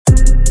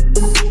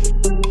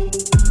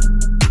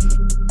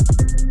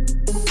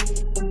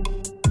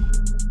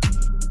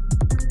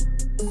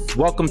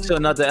Welcome to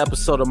another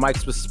episode of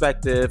Mike's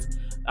Perspective.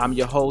 I'm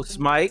your host,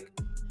 Mike.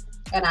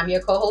 And I'm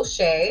your co-host,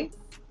 Shay.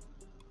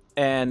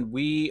 And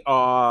we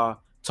are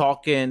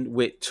talking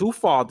with two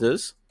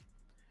fathers.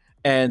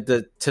 And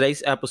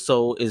today's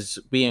episode is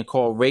being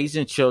called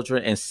Raising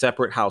Children in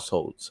Separate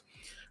Households.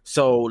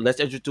 So let's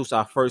introduce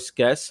our first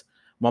guest.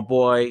 My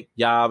boy,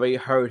 y'all already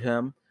heard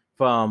him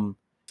from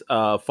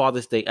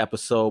Father's Day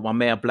episode, my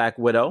man Black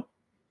Widow.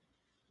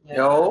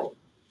 Yo.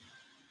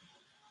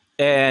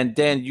 And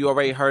then you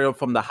already heard him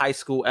from the high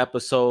school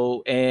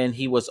episode, and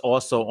he was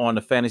also on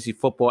the fantasy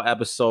football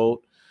episode.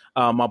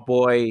 My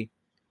boy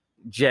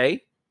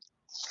Jay.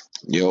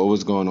 Yo,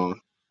 what's going on?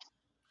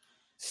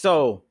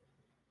 So,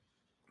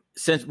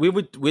 since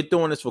we're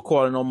doing this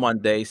recording on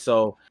Monday,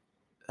 so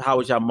how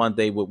was y'all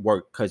Monday with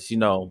work? Because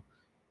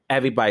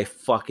everybody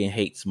fucking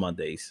hates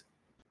Mondays.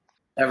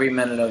 Every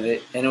minute of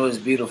it, and it was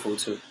beautiful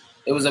too.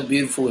 It was a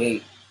beautiful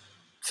hate.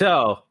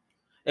 So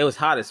it was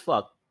hot as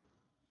fuck.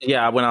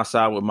 Yeah, I went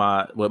outside with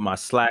my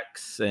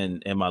slacks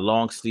and my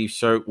long sleeve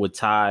shirt with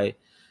tie.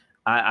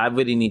 I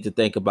really need to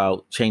think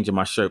about changing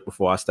my shirt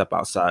before I step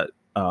outside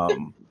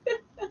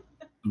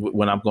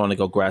when I'm going to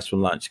go grab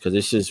some lunch, because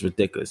it's just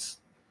ridiculous.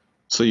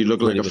 So you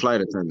look like a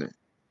flight attendant.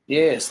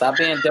 Yeah, stop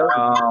being dirty.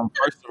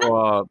 First of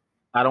all,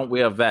 I don't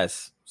wear a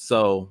vest,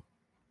 so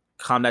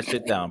calm that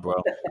shit down,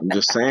 bro. I'm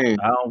just saying.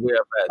 I don't wear a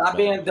vest. Stop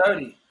being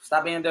dirty.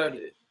 Stop being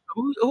dirty.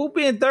 Who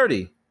being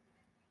dirty?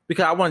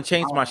 Because I want to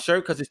change my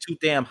shirt because it's too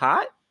damn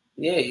hot?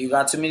 Yeah, you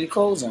got too many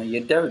clothes on.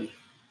 You're dirty.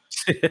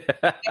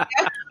 Man.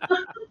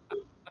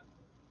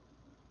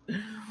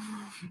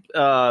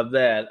 All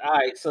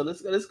right, so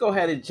let's go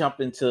ahead and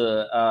jump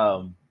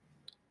into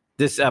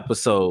this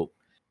episode.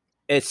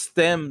 It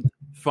stemmed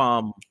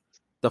from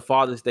the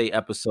Father's Day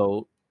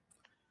episode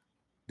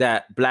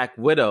that Black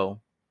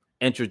Widow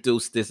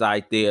introduced this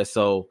idea.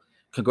 So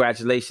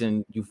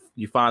congratulations,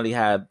 you finally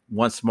had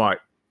one smart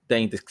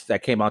thing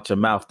that came out your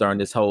mouth during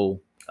this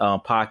whole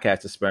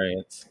podcast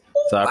experience.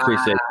 So I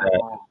appreciate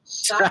that.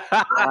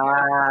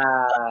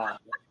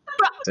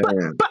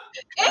 Damn.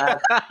 That's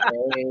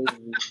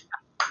crazy.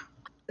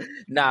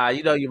 Nah,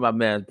 you my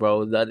man,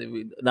 bro.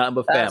 Nothing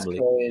but family.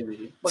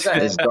 That's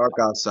crazy. It's dark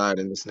outside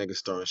and this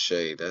nigga's throwing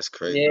shade. That's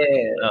crazy. Yeah,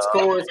 it's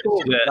cool. It's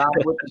cool. Yeah. I'm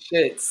with the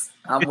shits.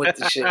 I'm with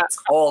the shits.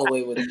 All the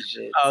way with the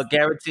shits. Oh,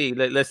 guarantee.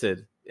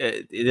 Listen,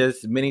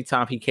 there's many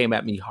times he came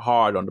at me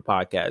hard on the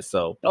podcast.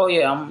 So. Oh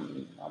yeah,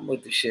 I'm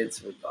with the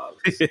shits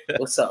regardless.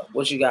 What's up?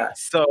 What you got?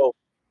 So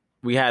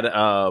we had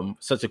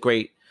such a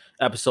great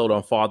episode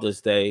on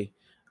Father's Day,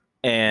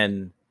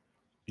 and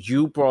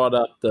you brought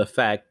up the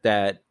fact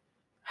that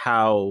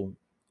how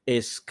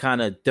it's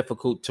kind of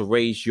difficult to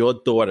raise your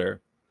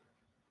daughter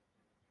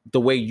the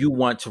way you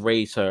want to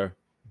raise her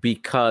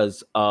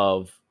because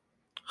of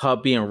her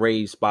being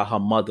raised by her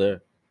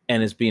mother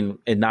and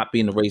not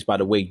being raised by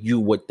the way you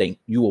would think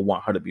you would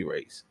want her to be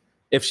raised.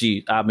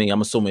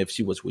 I'm assuming if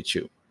she was with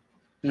you.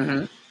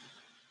 Mm-hmm.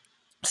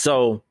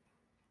 So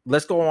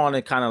let's go on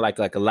and kind of like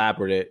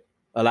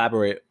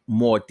elaborate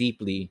more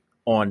deeply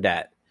on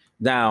that.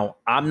 Now,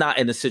 I'm not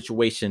in a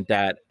situation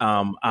that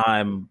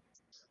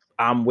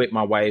I'm with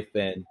my wife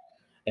and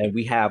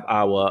we have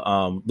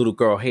our little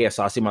girl here,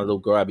 so I see my little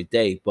girl every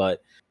day.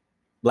 But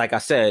like I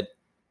said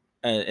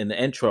in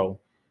the intro,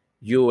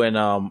 you and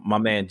my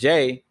man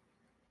Jay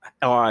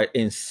are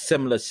in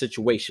similar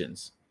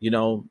situations.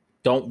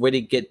 Don't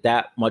really get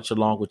that much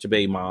along with your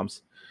baby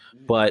moms,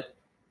 but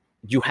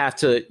you have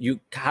to.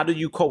 How do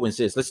you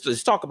coexist?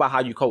 Let's talk about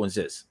how you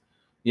coexist.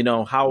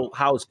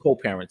 How is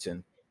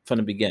co-parenting from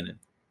the beginning?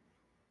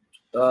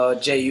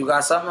 Jay, you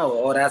got something?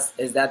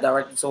 Is that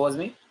directed towards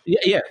me?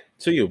 Yeah,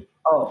 to you.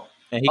 Oh,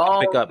 and he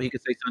can pick up. He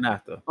can say something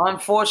after.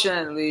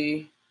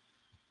 Unfortunately,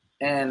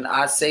 and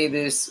I say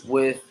this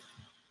with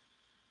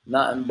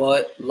nothing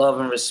but love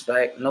and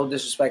respect. No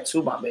disrespect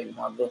to my baby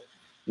mother.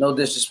 No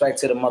disrespect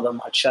to the mother of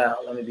my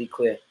child. Let me be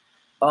clear.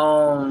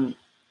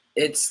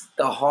 It's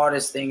the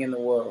hardest thing in the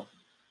world.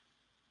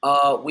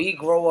 We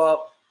grow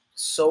up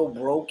so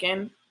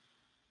broken.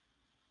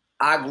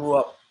 I grew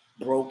up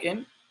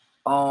broken.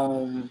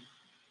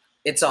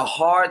 It's a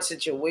hard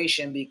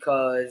situation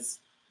because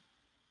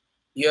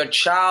your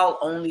child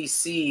only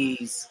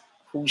sees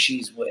who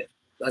she's with.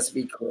 Let's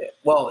be clear.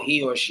 Well,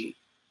 he or she.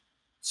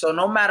 So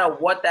no matter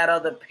what that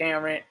other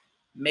parent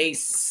may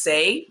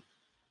say,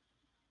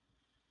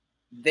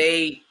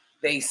 they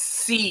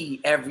see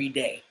every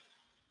day.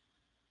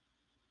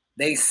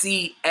 They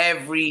see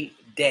every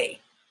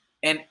day.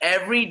 And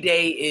every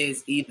day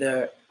is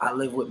either I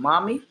live with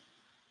mommy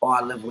or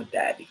I live with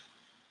daddy.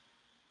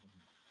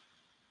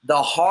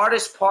 The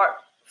hardest part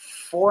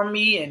for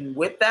me and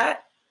with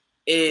that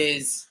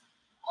is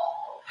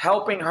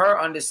helping her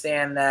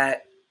understand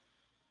that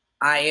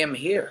I am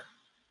here.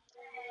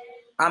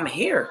 I'm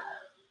here.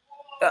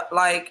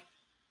 Like,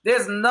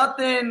 there's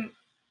nothing.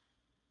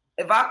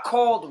 If I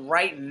called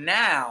right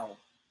now,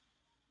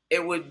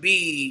 it would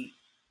be.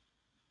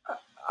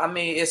 I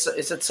mean, it's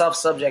a tough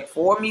subject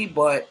for me,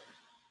 but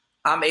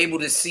I'm able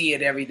to see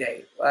it every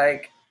day.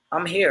 Like,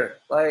 I'm here.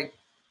 Like,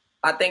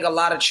 I think a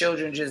lot of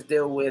children just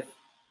deal with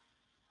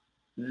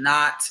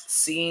not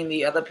seeing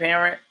the other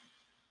parent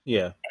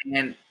Yeah.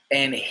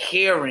 and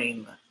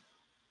hearing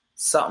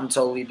something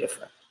totally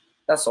different.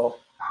 That's all.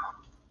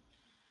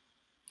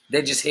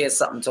 They just hear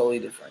something totally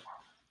different.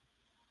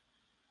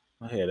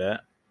 I hear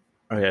that.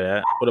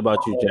 What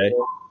about you, Jay?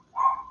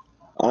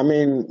 I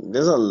mean,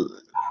 there's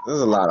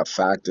a lot of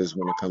factors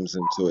when it comes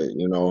into it,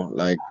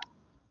 like,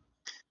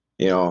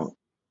 you know,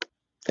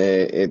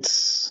 it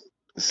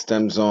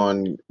stems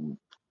on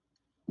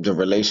the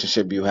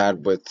relationship you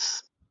had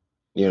with,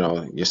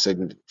 your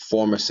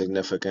former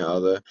significant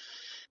other.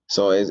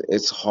 So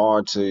it's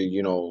hard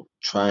to,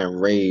 try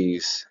and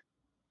raise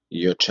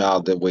your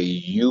child the way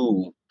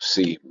you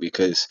see,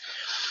 because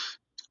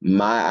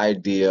my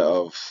idea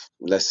of,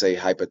 let's say,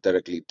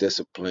 hypothetically,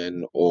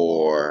 discipline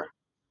or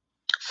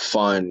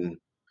fun,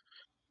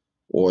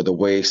 or the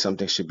way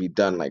something should be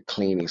done, like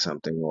cleaning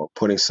something or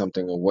putting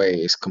something away,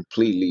 is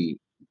completely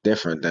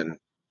different than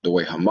the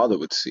way her mother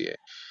would see it.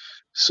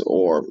 So,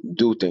 or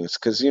do things,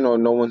 because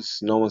no one's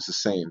the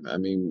same. I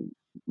mean,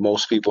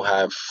 most people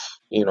have,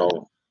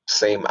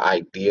 same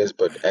ideas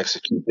but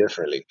execute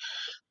differently.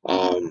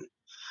 um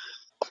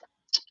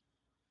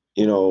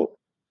you know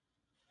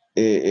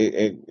it it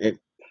it, it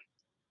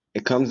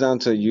it comes down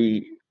to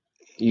you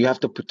have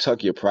to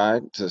tuck your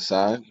pride to the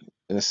side,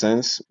 in a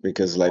sense,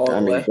 because, like, All I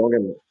the mean, way.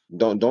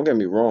 don't get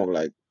me wrong,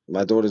 like,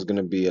 my daughter's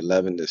gonna be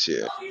 11 this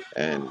year,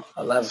 and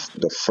 11.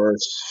 the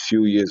first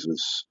few years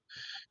was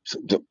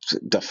the,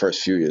 the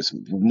first few years,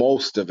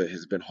 most of it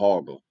has been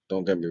horrible,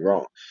 don't get me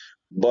wrong,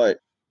 but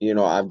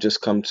I've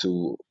just come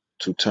to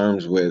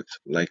terms with,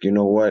 like, you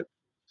know what,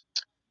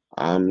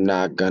 I'm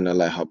not gonna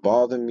let her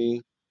bother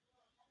me.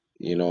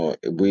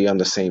 We on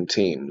the same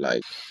team.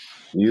 Like,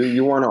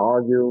 you want to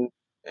argue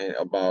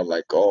about,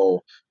 like,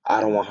 oh,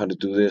 I don't want her to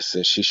do this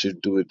and she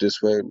should do it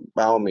this way.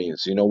 By all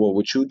means, you know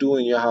what you do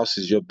in your house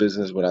is your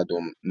business. What I do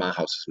in my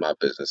house is my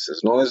business.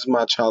 As long as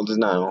my child is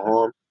not in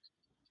harm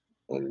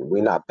and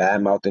we're not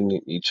bad mouthing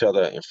each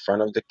other in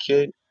front of the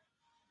kid,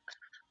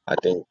 I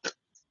think,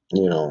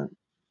 you know,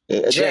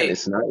 again, Jay.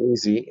 it's not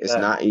easy. It's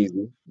Yeah. not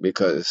easy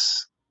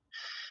because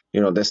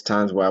there's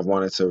times where I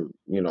wanted to,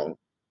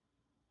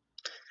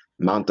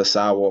 mount the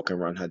sidewalk and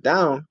run her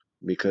down,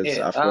 because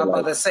Yeah, I I'm feel about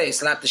like, to say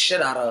slap the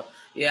shit out of her.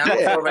 Yeah, I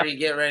was yeah, already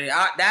getting ready.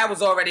 That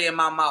was already in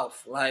my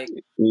mouth. Like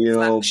you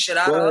slap the know, shit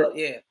out but of her.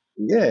 Yeah.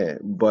 yeah,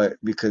 but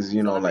because So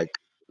let me. like,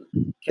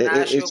 Can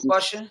I ask you a it's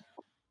question?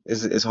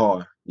 it's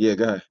hard. Yeah,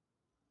 go ahead.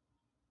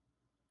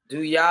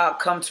 Do y'all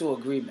come to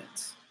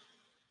agreements?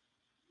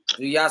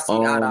 Do y'all see eye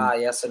to Um, eye?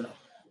 Yes or no?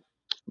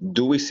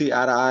 do we see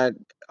eye to eye?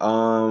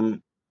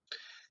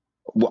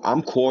 Well,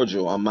 I'm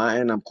cordial on my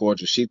end. I'm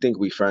cordial. She think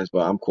we friends,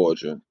 but I'm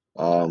cordial.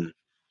 Um,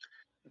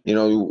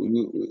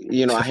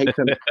 I hate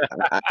to,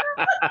 I,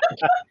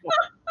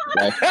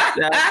 like,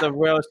 That's the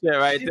real shit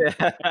right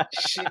there.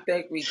 She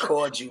think we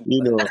called you.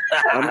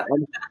 I'm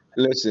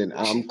listen. She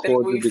I'm think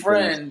cordial we because,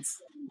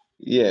 friends.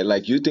 yeah,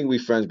 like, you think we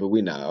friends, but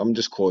we not. I'm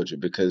just cordial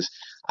because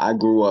I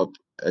grew up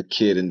a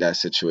kid in that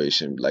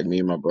situation. Like, me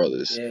and my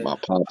brothers, Yeah, my I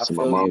pops and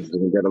my feel mom you.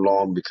 didn't get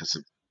along because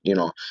of,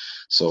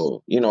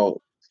 so,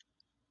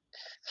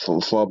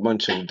 for a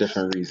bunch of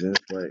different reasons,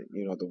 but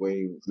the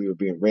way we were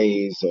being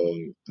raised, or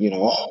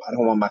oh, I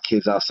don't want my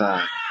kids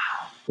outside,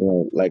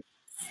 like,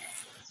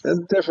 there's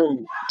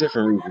different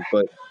reasons,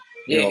 but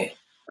you Yeah, know,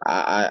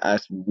 I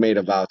made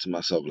a vow to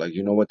myself, like,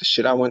 you know what, the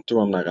shit I went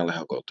through, I'm not gonna let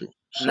her go through.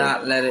 So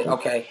not let it.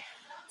 Okay.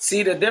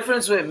 See, the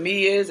difference with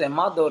me is, and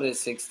my daughter is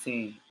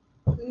 16.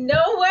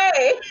 No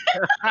way.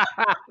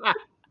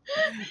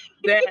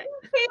 That,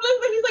 He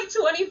looks like he's like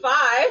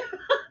 25.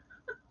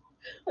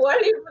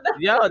 What are you?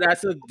 yo,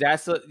 that's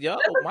a yo,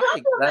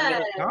 Mike. Let That's me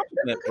a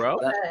compliment, bro.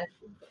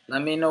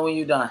 let me know when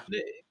you're done.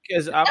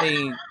 Because I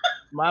mean,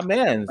 my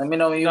man, Let me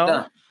know when you're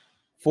done.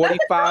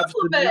 45 is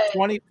the new compliment.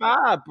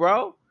 25,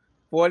 bro.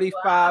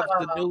 45 is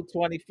the Wow. new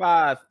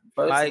 25.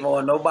 First Mike. of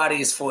all,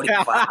 nobody is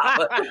 45.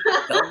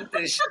 Don't get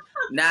this.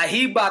 Now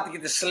he about to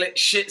get the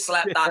shit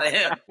slapped out of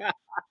him.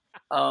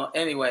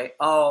 Anyway,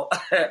 I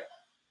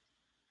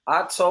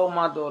told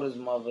my daughter's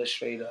mother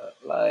straight up,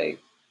 like,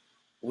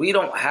 we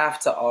don't have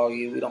to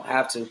argue. We don't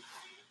have to.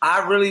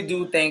 I really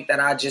do think that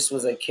I just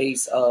was a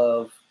case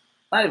of,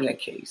 not even a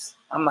case.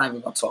 I'm not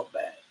even going to talk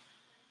bad.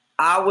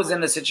 I was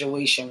in a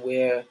situation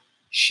where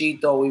she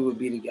thought we would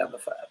be together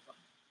forever.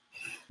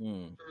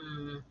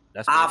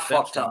 That's I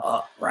fucked her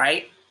up,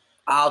 right?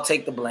 I'll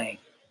take the blame.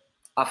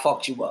 I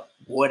fucked you up,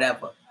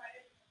 whatever.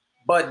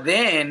 But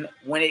then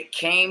when it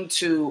came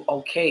to,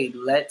 okay,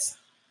 let's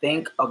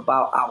think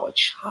about our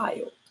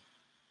child,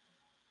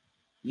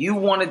 you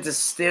wanted to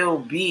still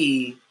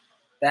be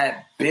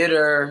that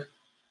bitter,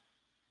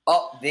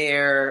 up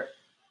there.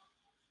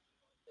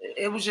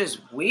 It was just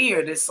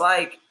weird. It's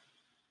like,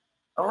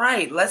 all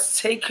right,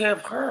 let's take care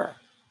of her.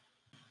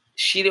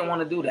 She didn't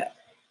want to do that.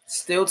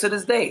 Still to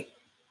this day.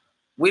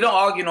 We don't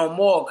argue no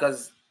more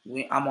because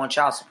I'm on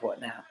child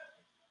support now.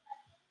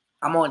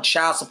 I'm on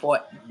child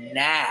support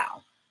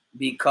now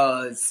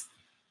because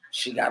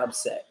she got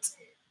upset.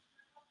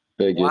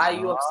 Biggest. Why are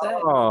you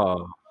upset?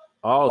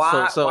 Oh,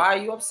 Why so are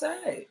you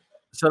upset?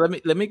 So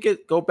let me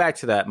go back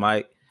to that,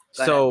 Mike.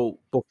 Go So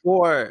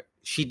before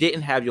she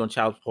didn't have you on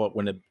child support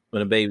when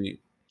the baby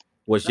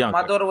was No,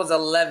 younger. my daughter was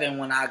 11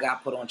 when I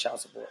got put on child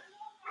support.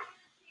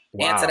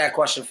 Wow. Answer that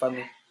question for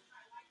me.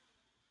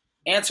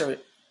 Answer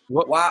it.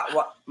 What? Why?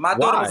 My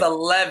daughter was Why?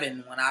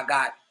 11 when I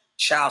got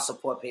child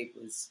support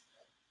papers.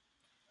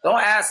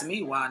 Don't ask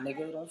me why,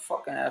 nigga. Don't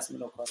fucking ask me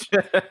no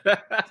question.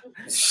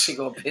 She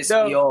gonna piss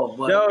me off.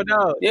 But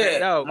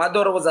no. my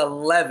daughter was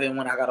 11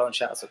 when I got on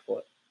child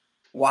support.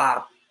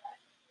 Why?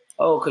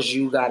 Oh, because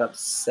you got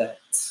upset.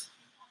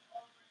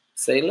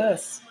 Say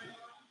less.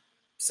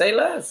 Say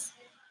less.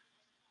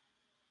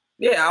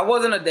 Yeah, I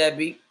wasn't a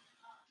deadbeat.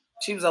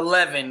 She was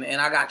 11 and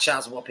I got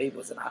child support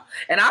papers.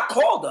 And I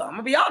called her. I'm going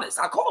to be honest.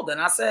 I called her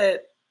and I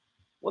said,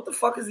 what the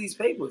fuck is these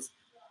papers?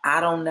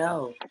 I don't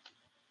know.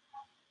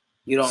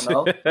 You don't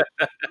know?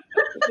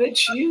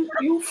 Bitch,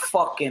 you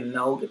fucking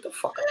know. Get the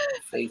fuck out of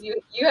my face.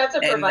 You have to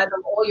provide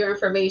them all your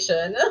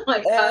information.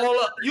 Like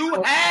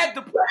you had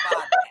to provide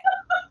that.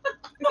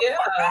 Yeah.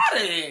 Out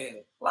of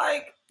here.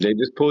 Like, they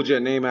just pulled your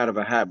name out of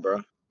a hat,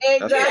 bro.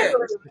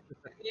 Exactly.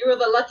 You were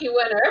the lucky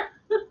winner.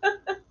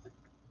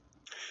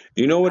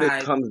 You know what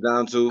it comes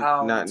down to?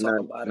 Not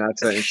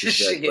to interject,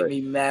 she get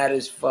me mad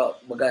as fuck.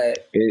 But go ahead.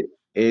 It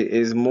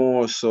is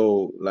more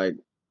so like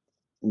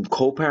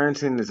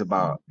co-parenting is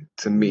about,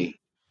 to me,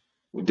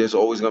 there's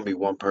always gonna be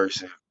one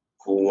person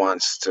who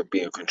wants to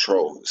be in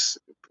control.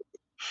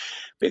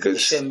 Because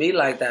it shouldn't be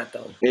like that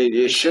though.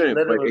 It shouldn't,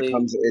 but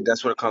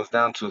that's what it comes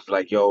down to. It's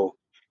like, yo,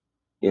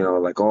 you know,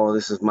 like, oh,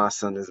 this is my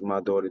son, this is my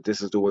daughter,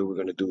 this is the way we're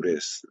gonna do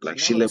this. Like,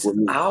 she lived with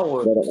me.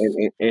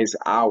 It's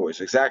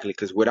ours, exactly.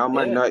 Because without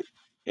my nut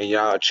and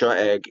your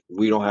egg,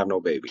 we don't have no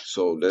baby.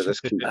 So let's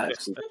keep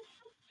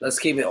let's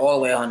keep it all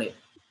the way on it.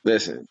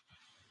 Listen,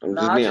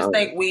 I just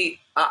think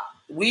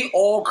we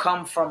all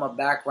come from a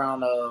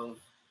background of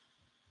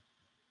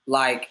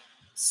like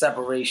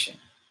separation.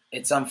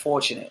 It's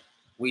unfortunate.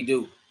 We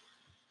do.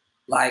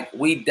 Like,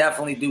 we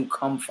definitely do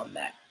come from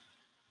that.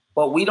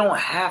 But we don't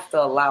have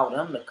to allow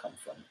them to come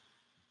from it.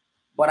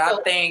 But I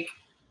think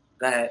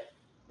that...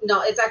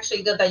 No, it's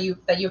actually good that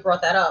you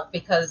brought that up,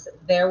 because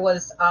there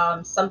was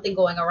something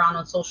going around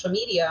on social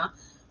media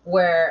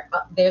where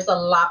there's a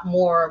lot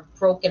more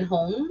broken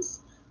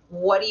homes.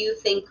 What do you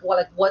think?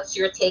 What's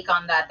your take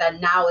on that? That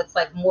now it's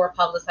like more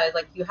publicized.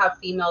 Like, you have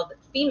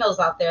females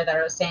out there that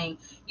are saying,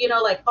 you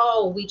know, like,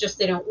 oh, we just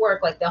didn't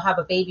work. Like, they'll have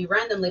a baby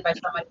randomly by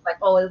somebody. Like,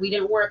 oh, we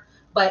didn't work,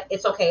 but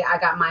it's okay. I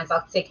got mine. So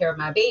I'll take care of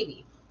my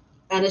baby.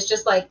 And it's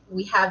just like,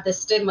 we have this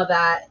stigma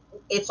that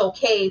it's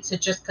okay to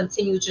just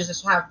continue to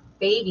just have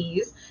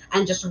babies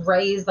and just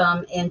raise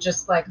them and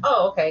just like,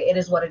 oh, okay, it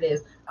is what it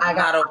is. I'm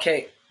not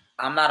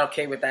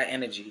okay with that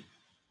energy.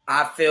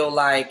 I feel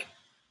like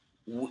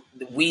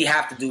we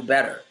have to do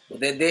better.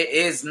 There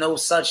is no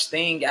such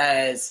thing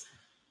as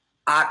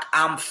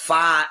I'm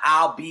fine,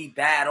 I'll be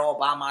bad all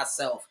by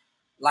myself.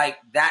 Like,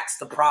 that's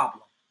the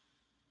problem.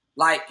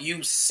 Like,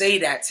 you say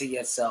that to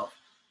yourself,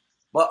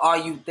 but are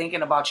you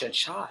thinking about your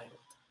child?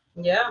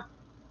 Yeah.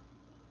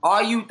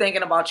 Are you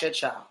thinking about your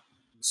child?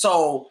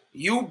 So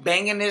you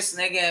banging this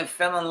nigga and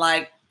feeling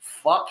like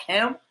fuck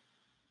him?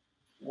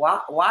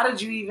 Why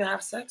did you even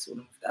have sex with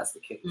him if that's the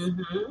case?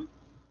 Mm-hmm.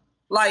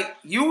 Like,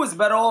 you was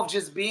better off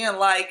just being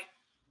like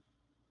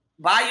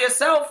by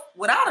yourself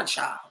without a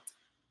child.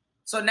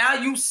 So now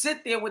you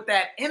sit there with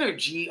that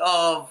energy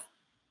of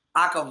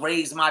I could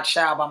raise my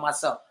child by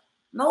myself.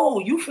 No,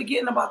 you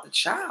forgetting about the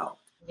child.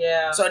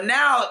 Yeah. So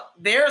now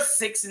they're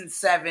 6 and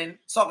 7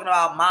 talking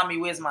about mommy,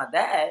 where's my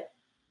dad?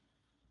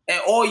 And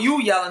all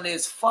you yelling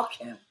is fuck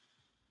him.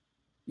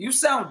 You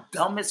sound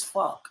dumb as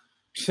fuck.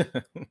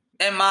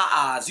 In my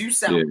eyes, you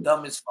sound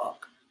dumb as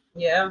fuck.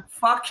 Yeah.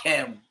 Fuck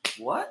him.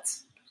 What?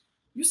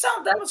 You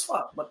sound dumb as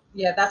fuck. But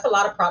yeah, that's a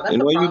lot of problems.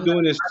 And all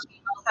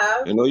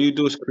you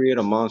do is create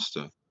a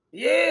monster.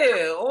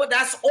 Yeah,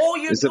 that's all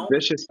you're doing. It's a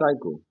vicious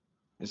cycle.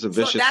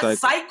 That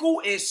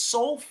cycle is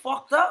so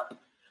fucked up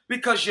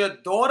because your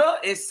daughter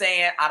is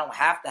saying, I don't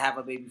have to have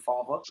a baby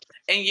father.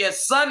 And your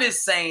son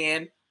is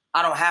saying,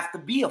 I don't have to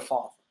be a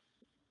father.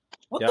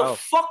 What the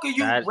fuck are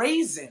you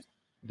raising?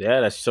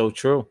 Yeah, that's so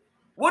true.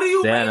 What are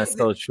you raising? That's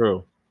so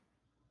true.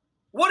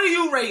 What are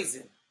you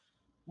raising?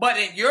 But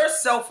in your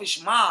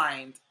selfish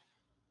mind,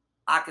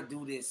 I could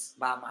do this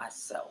by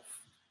myself.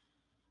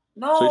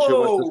 No. So you should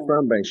watch the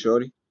sperm bank,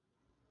 shorty.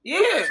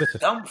 Yeah,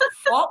 dumb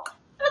fuck.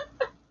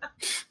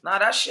 Nah,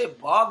 that shit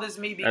bothers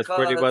me because... That's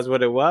pretty much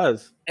what it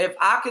was. If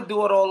I could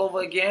do it all over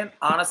again,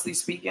 honestly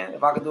speaking,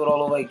 if I could do it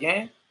all over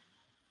again,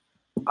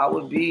 I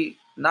would be,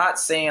 not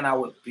saying I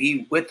would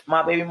be with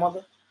my baby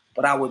mother,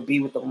 but I would be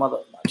with the mother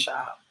of my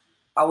child.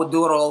 I would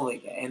do it all over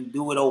again and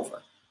do it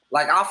over.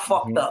 Like, I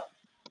fucked up.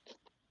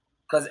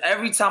 Because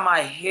every time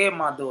I hear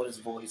my daughter's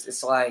voice,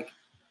 it's like,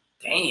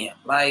 damn,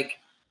 like,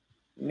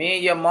 me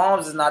and your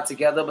moms is not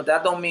together, but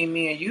that don't mean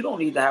me and you don't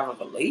need to have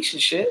a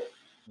relationship.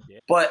 Yeah.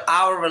 But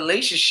our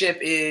relationship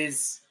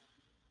is,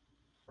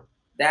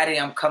 Daddy,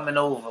 I'm coming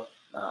over.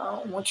 No, I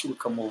don't want you to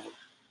come over.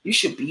 You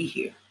should be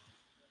here.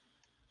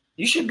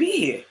 You should be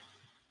here.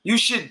 You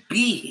should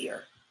be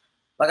here.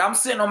 Like, I'm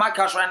sitting on my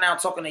couch right now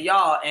talking to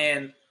y'all,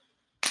 and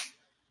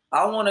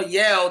I want to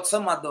yell to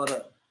my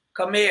daughter,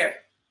 come here.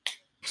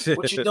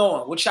 What you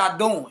doing? What y'all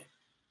doing?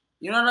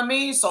 You know what I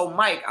mean? So,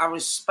 Mike, I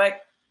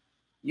respect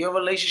your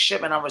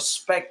relationship, and I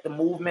respect the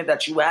movement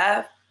that you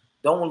have.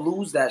 Don't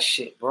lose that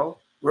shit, bro.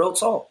 Real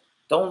talk.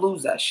 Don't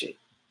lose that shit.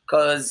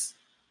 Because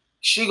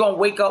she gonna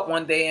wake up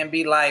one day and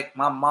be like,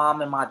 my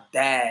mom and my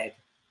dad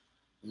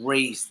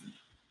raised me.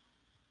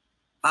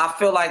 I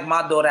feel like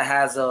my daughter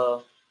has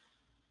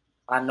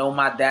I know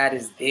my dad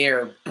is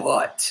there,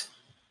 but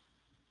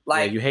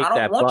like, you hate I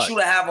don't want but. you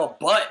to have a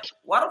but.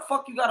 Why the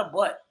fuck you got a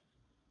but?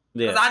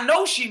 Because I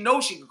know she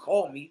knows she can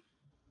call me.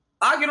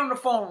 I'll get on the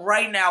phone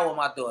right now with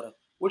my daughter.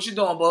 What you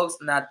doing, Bugs?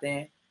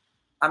 Nothing.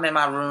 I'm in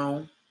my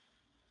room.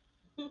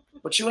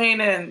 But you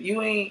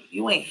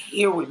ain't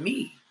here with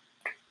me.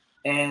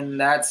 And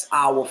that's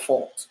our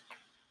fault.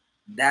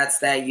 That's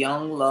that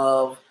young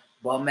love,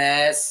 bum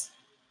ass,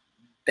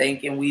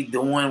 thinking we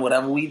doing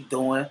whatever we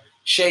doing.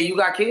 Shay, you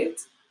got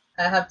kids?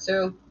 I have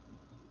 2.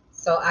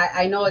 So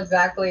I know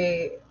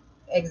exactly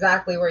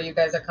where you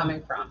guys are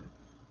coming from.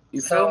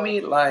 You feel me?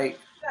 Like,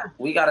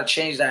 we got to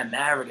change that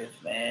narrative,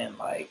 man.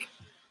 Like,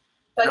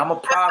 but I'm a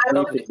product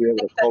of it. I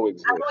don't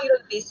want you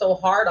to be so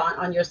hard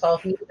on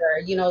yourself either.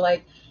 You know,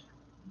 like,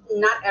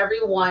 not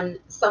everyone,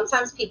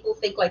 sometimes people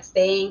think like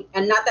staying,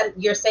 and not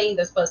that you're saying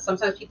this, but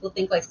sometimes people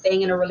think like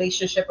staying in a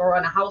relationship or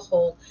in a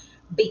household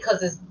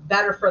because it's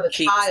better for the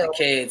child.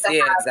 The kids,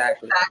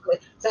 exactly.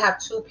 To have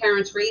 2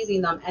 parents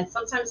raising them. And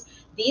sometimes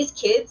these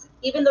kids,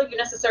 even though you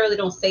necessarily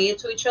don't say it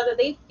to each other,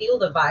 they feel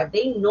the vibe.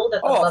 They know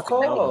that the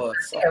love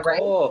is there,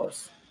 right?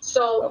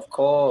 So, of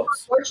course,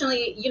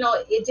 unfortunately, you know,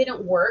 it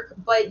didn't work,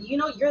 but you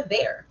know, you're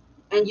there.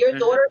 And your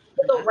daughter,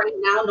 right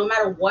now, no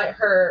matter what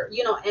her,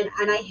 you know, and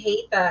I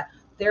hate that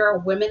there are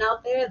women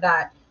out there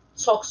that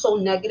talk so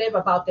negative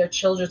about their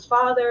children's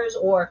fathers,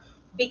 or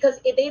because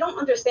if they don't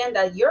understand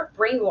that you're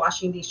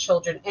brainwashing these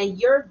children and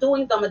you're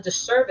doing them a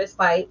disservice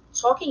by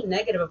talking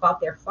negative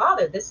about their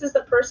father. This is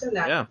the person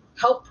that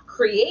helped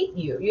create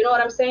you. You know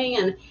what I'm saying?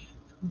 And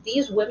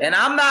these women. And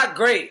I'm not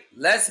great.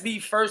 Let's be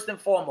first and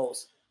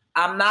foremost.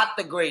 I'm not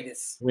the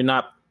greatest. We're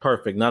not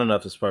perfect. None of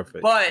us is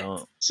perfect.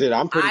 But shit,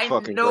 I'm pretty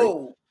fucking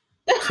great.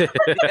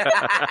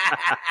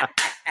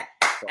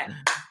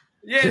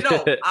 Yeah,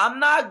 no, I'm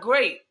not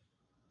great,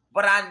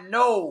 but I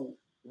know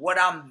what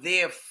I'm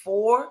there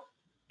for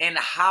and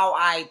how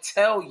I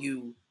tell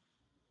you,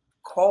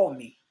 call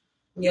me.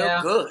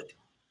 You're good.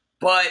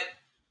 But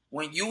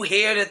when you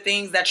hear the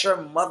things that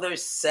your mother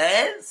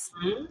says,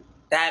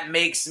 that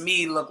makes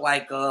me look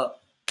like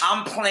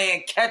I'm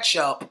playing catch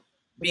up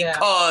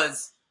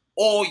because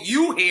all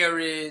you hear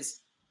is,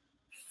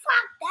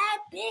 fuck that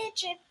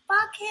bitch and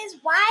fuck his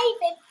wife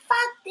and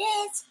fuck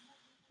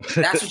this.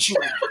 That's what you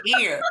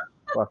hear.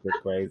 Fucking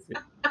crazy.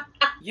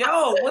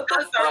 Yo, what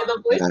the fuck?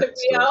 The voice took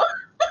me out.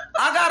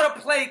 I gotta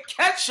play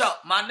catch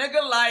up, my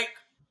nigga. Like,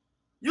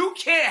 you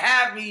can't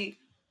have me.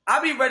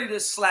 I be ready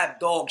to slap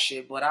dog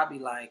shit, but I be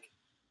like,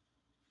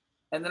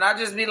 and then I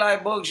just be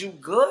like, Bugs, you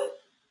good?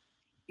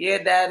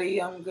 Yeah,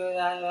 daddy, I'm good.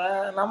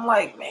 And I'm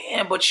like,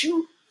 man, but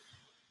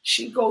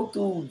she go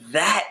through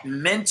that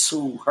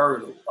mental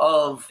hurdle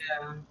of,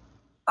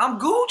 I'm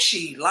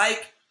Gucci.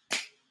 Like,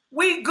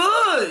 we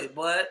good,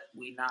 but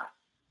we not.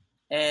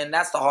 And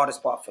that's the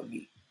hardest part for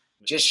me.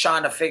 Just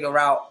trying to figure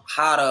out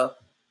how to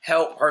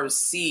help her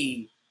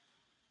see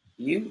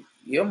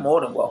you're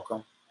more than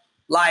welcome.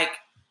 Like,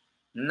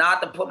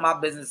 not to put my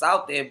business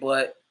out there,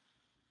 but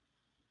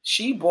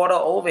she brought her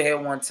over here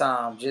one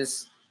time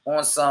just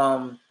on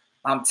some,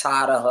 I'm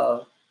tired of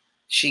her.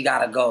 She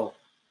got to go.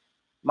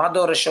 My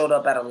daughter showed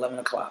up at 11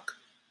 o'clock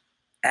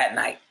at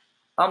night.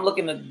 I'm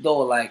looking at the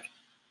door like,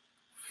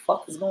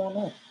 fuck is going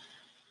on?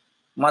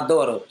 My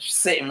daughter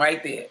sitting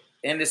right there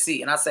in the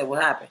seat. And I said,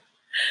 what happened?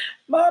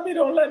 Mommy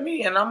don't let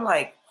me. And I'm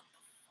like,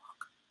 what the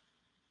fuck?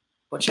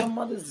 But your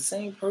mother's the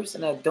same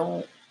person that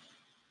don't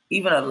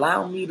even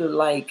allow me to,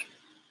 like,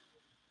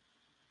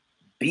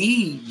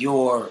 be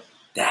your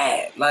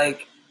dad.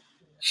 Like,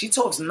 she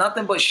talks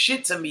nothing but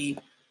shit to me,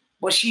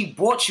 but she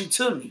brought you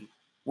to me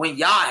when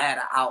y'all had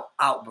an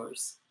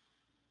outburst.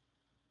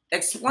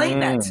 Explain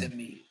that to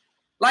me.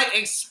 Like,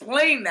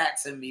 explain that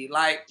to me.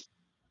 Like,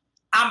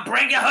 I'm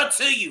bringing her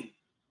to you.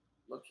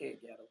 Look here,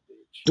 ghetto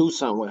bitch. Do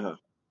something with her.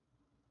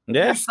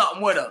 Yeah. Do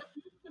something with her.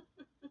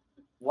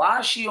 Why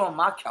is she on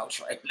my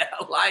couch right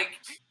now? Like,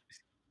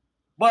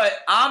 but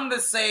I'm the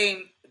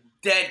same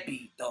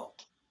deadbeat, though.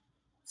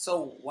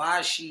 So why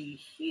is she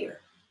here?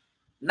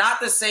 Not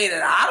to say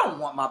that I don't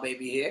want my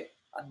baby here.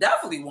 I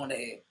definitely want her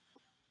here.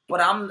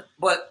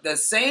 But the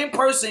same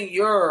person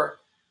you're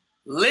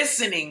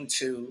listening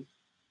to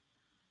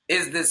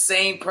is the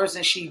same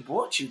person she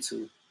brought you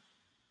to.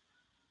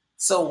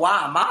 So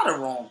why am I the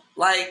wrong?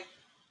 Like,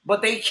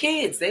 but they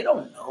kids, they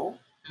don't know.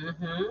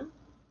 Mm-hmm.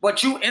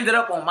 But you ended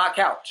up on my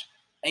couch.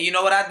 And you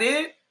know what I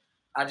did?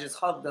 I just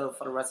hugged her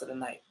for the rest of the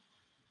night.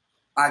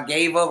 I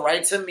gave her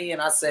right to me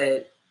and I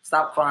said,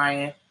 stop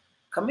crying.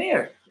 Come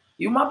here.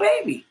 You my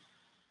baby.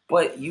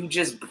 But you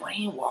just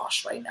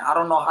brainwashed right now. I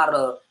don't know how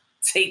to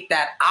take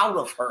that out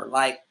of her.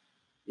 Like,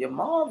 your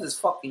mom is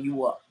fucking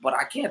you up, but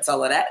I can't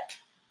tell her that.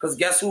 Because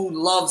guess who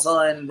loves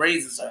her and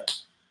raises her?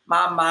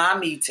 My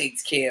mommy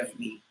takes care of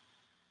me.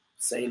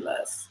 Say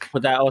less.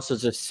 But that also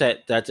just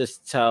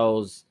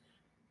tells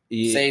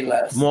you Say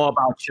less. more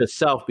about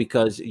yourself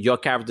because your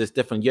character is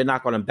different. You're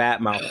not going to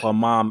badmouth her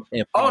mom.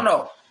 Oh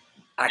no,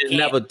 I you can't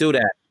never do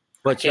that.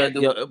 But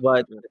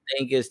but the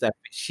thing is that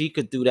she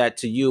could do that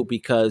to you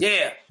because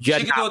she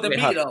could do it to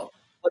me though.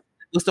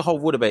 What's the whole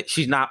root of it?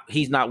 He's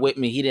not with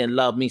me. He didn't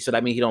love me, so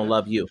that means he don't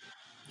love you.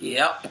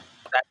 Yep.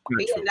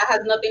 And that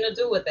has nothing to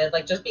do with it.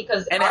 Like, just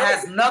because it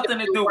has nothing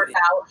to do with it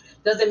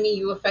doesn't mean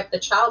you affect the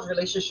child's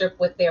relationship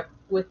with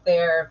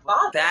their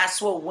father.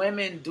 That's what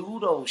women do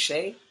though,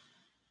 Shay.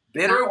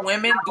 Bitter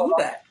women do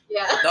that.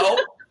 Yeah. No,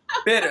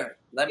 bitter.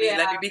 Let me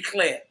be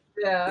clear.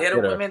 Yeah.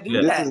 Bitter women do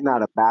this that. This is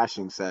not a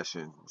bashing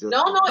session.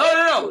 No,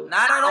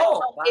 not at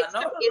all. It's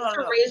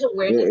to raise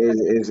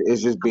awareness.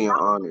 It's just being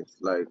honest.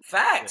 Like,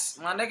 facts,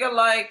 my nigga.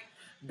 Like,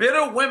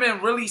 bitter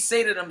women really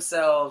say to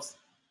themselves,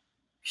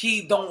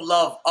 he don't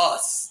love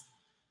us.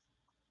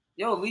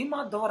 Yo, leave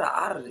my daughter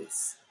out of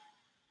this.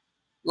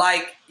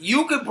 Like,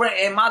 you could bring,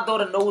 and my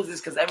daughter knows this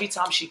because every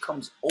time she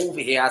comes over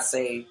here, I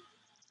say,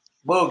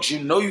 Bugs,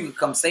 you know you can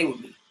come stay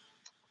with me.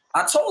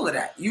 I told her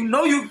that. You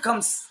know you can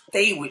come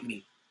stay with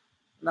me.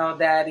 No,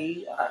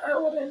 Daddy,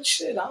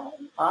 shit,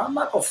 I'm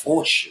not going to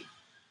force you.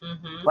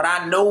 Mm-hmm. But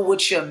I know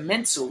what your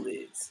mental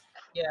is.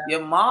 Yeah.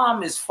 Your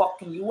mom is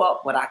fucking you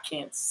up, but I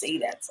can't say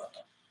that to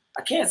her.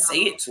 I can't say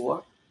it to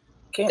her.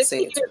 Can't say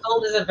it. 16 years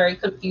old is a very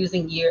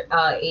confusing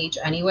age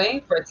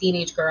anyway for a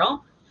teenage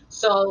girl.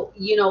 So,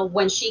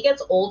 when she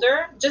gets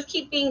older, just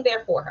keep being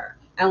there for her.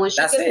 And when she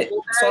gets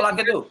older, that's all I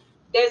can do.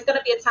 There's going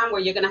to be a time where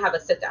you're going to have a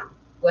sit down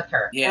with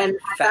her. Yeah, and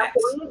at that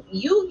point,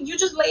 you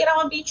just lay it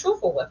out and be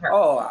truthful with her.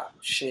 Oh,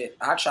 shit.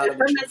 I try to be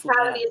truthful. Her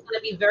mentality is going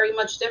to be very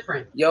much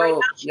different.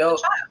 Yo,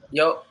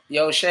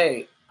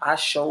 Shay, I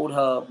showed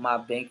her my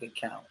bank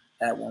account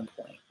at one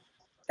point.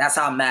 That's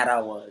how mad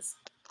I was.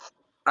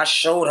 I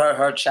showed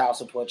her child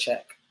support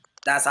check.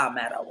 That's how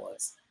mad I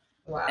was.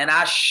 Wow. And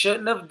I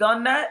shouldn't have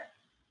done that,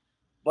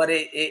 but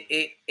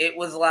it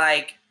was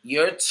like,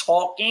 you're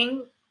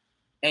talking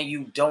and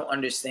you don't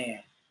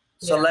understand.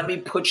 So let me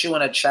put you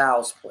in a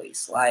child's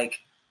place. Like,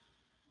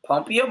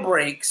 pump your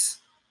brakes.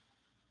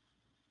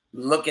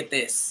 Look at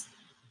this.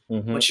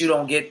 Mm-hmm. But you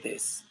don't get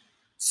this.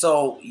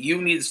 So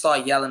you need to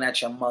start yelling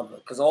at your mother.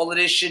 Because all of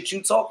this shit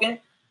you talking,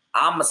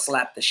 I'm going to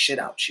slap the shit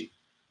out you.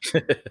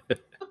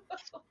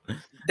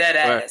 Dead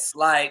ass.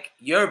 Like,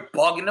 you're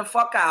bugging the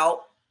fuck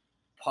out.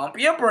 Pump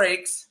your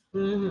brakes.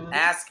 Mm-hmm.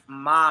 Ask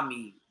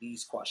mommy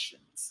these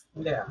questions.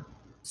 Yeah.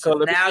 So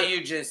now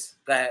you just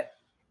go ahead.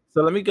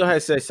 So let me go ahead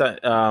and say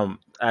something,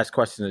 ask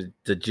questions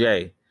to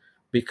Jay,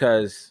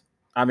 because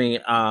I'm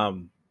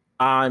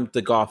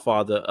the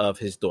godfather of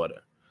his daughter.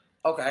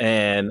 Okay.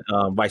 And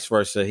vice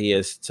versa, he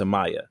is to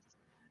Maya.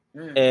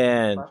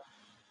 And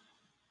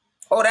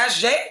that's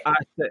Jay? I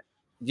said,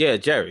 yeah,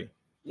 Jerry.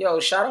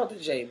 Yo, shout out to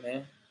Jay,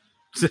 man.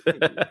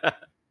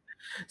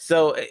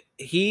 So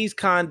he's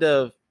kind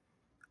of,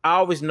 I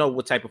always know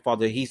what type of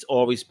father. He's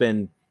always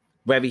been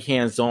very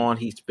hands-on.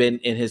 He's been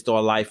in his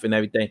daughter's life and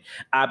everything.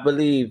 I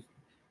believe,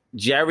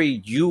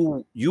 Jerry,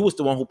 you was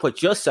the one who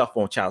put yourself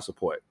on child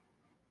support.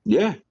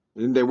 Yeah,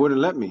 and they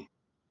wouldn't let me.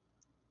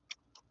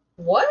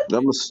 What?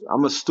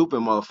 I'm a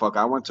stupid motherfucker.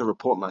 I went to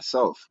report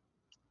myself.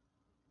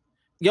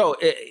 Yo,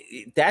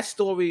 that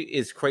story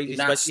is crazy,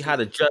 especially how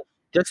the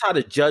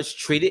judge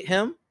treated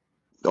him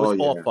was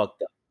all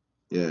fucked up.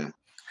 Yeah.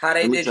 How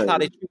they treat him.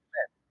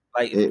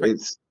 Like,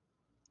 it's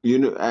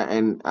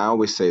and I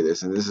always say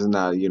this, and this is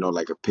not,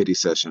 like a pity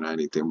session or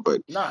anything, but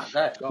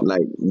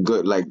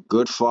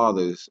good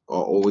fathers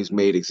are always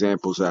made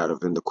examples out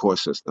of in the court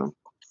system.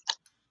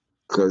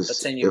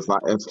 Because if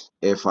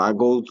I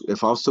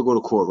was to go to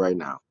court right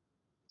now,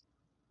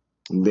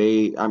 I'm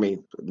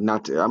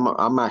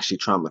actually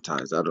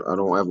traumatized. I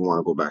don't ever want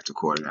to go back to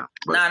court now.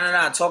 But,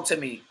 nah. Talk to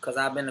me, because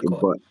I've been to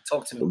court.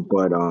 Talk to me.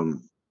 But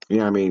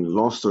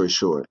long story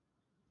short,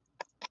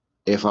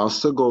 if I was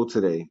to go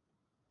today,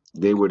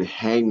 they would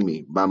hang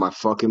me by my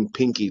fucking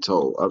pinky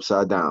toe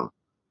upside down.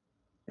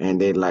 And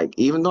they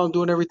even though I'm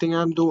doing everything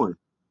I'm doing,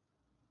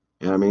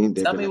 you know what I mean?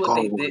 Tell me what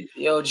they did.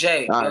 Yo,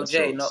 Jay, not to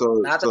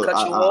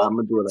cut you off.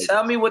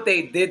 Tell me what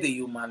they did to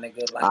you, my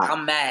nigga.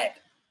 I'm mad.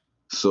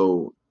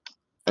 So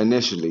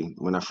initially,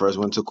 when I first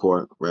went to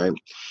court, right,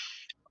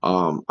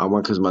 I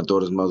went because my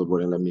daughter's mother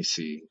wouldn't let me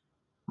see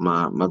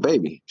my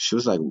baby. She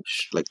was like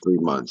 3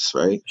 months,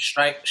 right?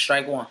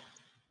 Strike one.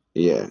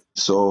 Yeah.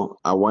 So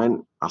I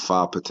went, I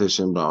filed a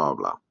petition, blah,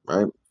 blah, blah,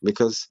 right?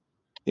 Because,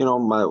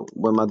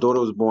 when my daughter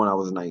was born, I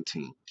was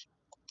 19,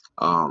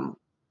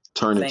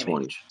 turning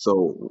 20. Age.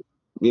 So,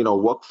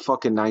 what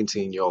fucking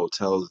 19-year-old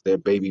tells their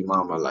baby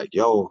mama,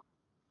 yo,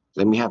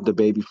 let me have the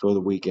baby for the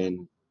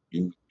weekend.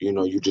 You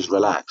just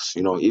relax,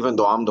 even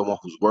though I'm the one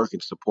who's working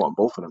to support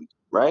both of them,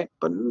 right?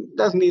 But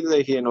that's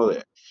neither here nor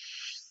there.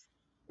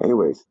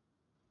 Anyways,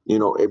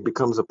 it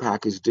becomes a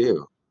package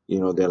deal.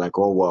 They're like,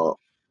 oh, well,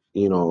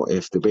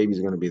 if the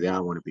baby's going to be there, I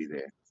want to be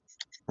there.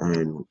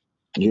 And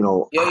You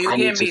know, Yo, you I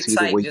need getting to me see the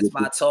tight way just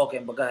by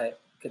talking, but go ahead,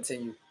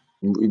 continue.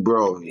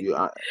 bro.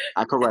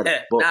 I could write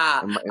a book.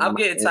 Nah, I'm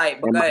getting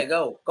tight, but go ahead,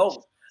 go.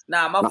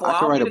 Nah, my fault. I I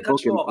could don't write mean a to cut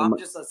book you off. I'm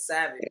just a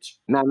savage.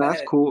 Nah, Go that's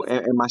ahead. cool.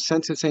 And my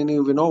sentence ain't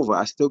even over.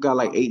 I still got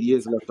like 8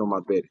 years left on my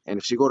bid. And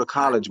if she go to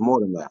college, more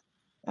than that.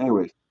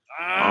 Anyways,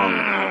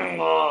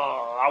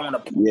 I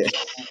want to. yeah.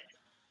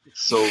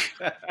 So,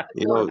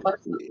 you know,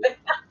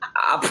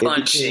 I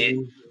punch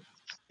it.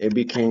 It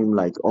became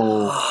like,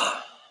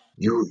 oh,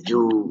 you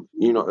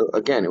know,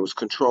 again, it was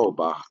controlled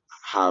by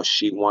how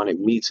she wanted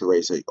me to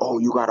raise her. Oh,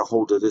 you gotta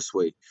hold her this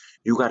way.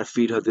 You gotta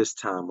feed her this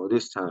time or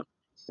this time.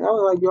 And I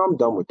was like, yo, I'm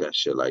done with that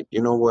shit. Like,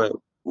 you know what?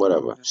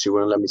 Whatever. She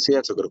wouldn't let me see it.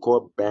 I took her to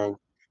court. Bang.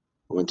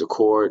 Went to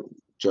court.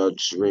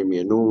 Judge read me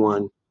a new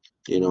one.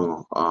 You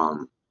know,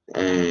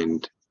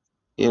 and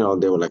you know,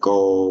 they were like,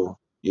 oh,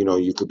 you know,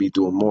 you could be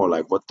doing more.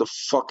 Like, what the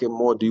fucking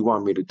more do you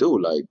want me to do?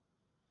 Like,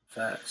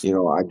 Facts. you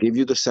know, I give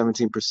you the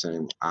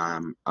 17%.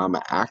 I'm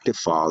an active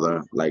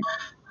father. Like,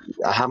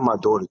 I have my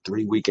daughter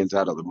 3 weekends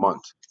out of the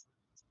month,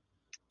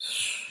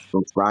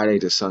 from Friday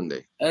to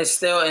Sunday. And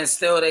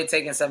still they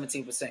taking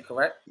 17%,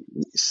 correct?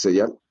 So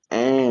yep,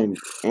 and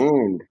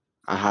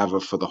I have her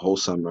for the whole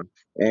summer,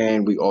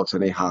 and we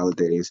alternate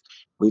holidays.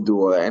 We do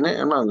all that, and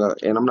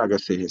I'm not gonna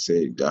sit here and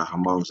say that her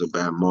mom's a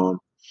bad mom,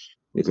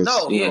 because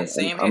No, you yeah, know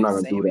same I'm here, not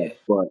gonna do same that.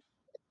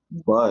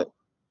 here. But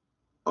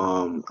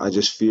I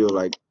just feel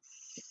like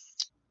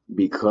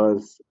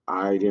because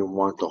I didn't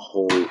want the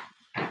whole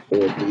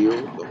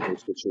ordeal, the whole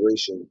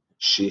situation,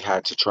 she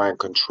had to try and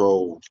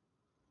control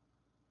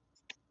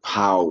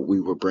how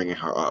we were bringing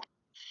her up.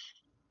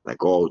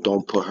 Like, oh,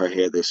 don't put her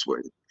hair this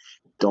way.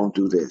 Don't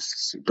do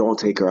this. Don't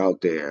take her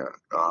out there.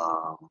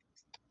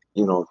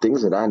 You know,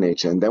 things of that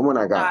nature. And then when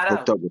I got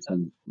hooked up with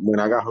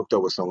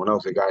someone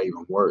else, it got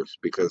even worse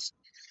because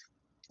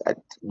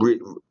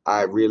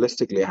I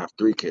realistically have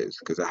 3 kids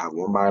because I have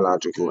 1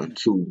 biological and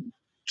two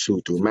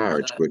through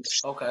marriage,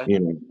 which Okay.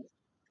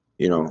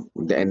 you know,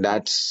 and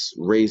that's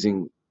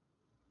raising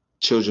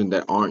children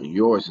that aren't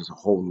yours is a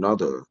whole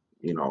nother,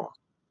 you know,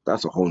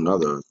 that's a whole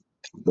nother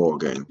ball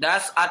game.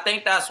 I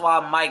think that's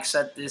why Mike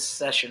set this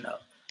session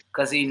up,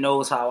 because he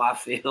knows how I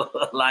feel.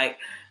 Like,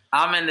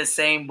 I'm in the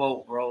same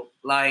boat, bro.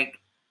 Like,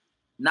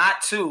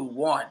 not 2,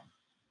 1,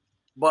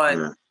 but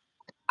Yeah.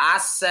 I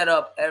set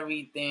up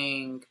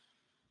everything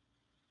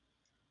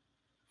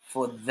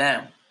for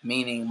them,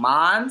 meaning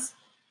mine's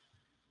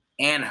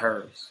and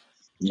hers.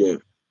 Yeah.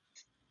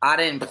 I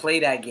didn't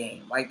play that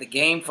game. Like, the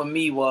game for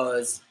me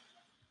was,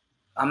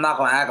 I'm not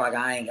gonna act like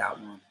I ain't got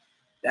one.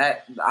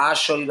 That I'll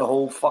show you the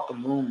whole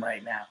fucking room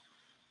right now.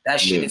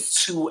 That shit is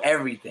to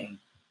everything.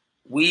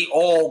 We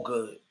all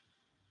good.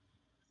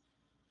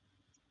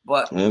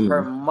 But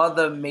her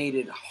mother made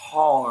it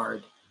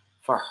hard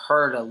for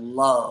her to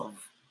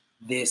love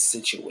this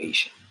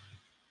situation.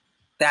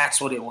 That's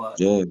what it was.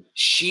 Yeah.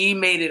 She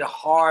made it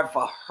hard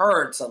for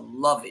her to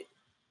love it.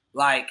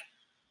 Like,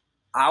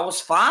 I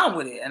was fine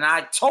with it. And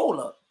I told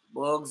her,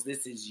 Bugs,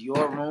 this is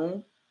your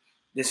room.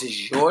 This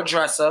is your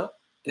dresser.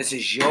 This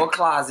is your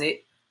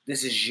closet.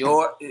 This is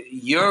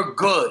you're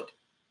good.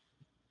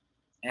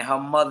 And her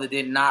mother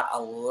did not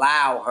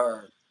allow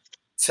her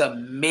to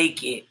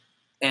make it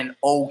an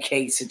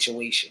okay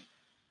situation.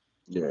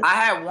 Yeah. I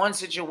had one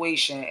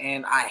situation,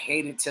 and I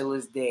hate it till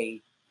this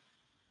day,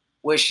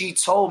 where she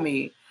told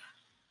me,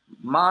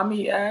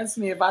 Mommy asked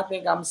me if I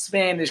think I'm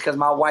Spanish because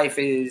my wife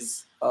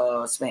is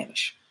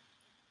Spanish.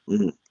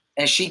 Mm-hmm.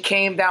 And she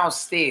came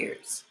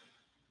downstairs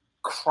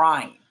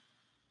crying.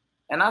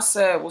 And I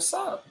said, what's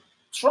up?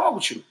 What's wrong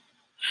with you?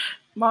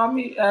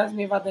 Mommy asked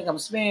me if I think I'm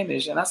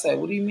Spanish. And I said,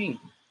 what do you mean?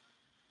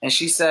 And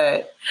she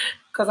said,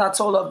 because I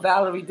told her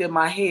Valerie did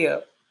my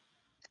hair.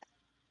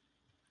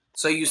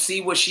 So you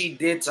see what she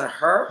did to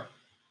her?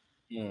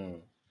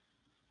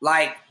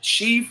 Like,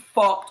 she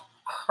fucked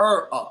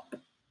her up.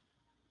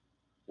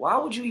 Why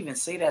would you even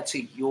say that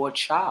to your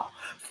child?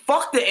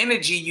 Fuck the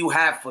energy you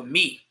have for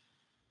me.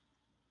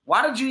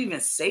 Why did you even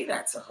say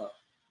that to her?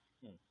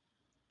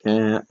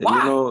 And Why?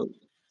 you know,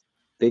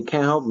 they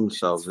can't help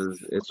themselves.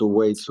 It's a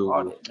way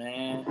to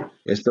man.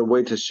 It's the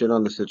way to shit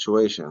on the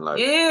situation. Like,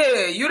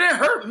 yeah, you didn't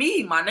hurt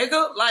me, my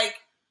nigga. Like,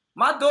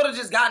 my daughter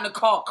just got in the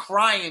car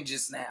crying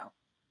just now.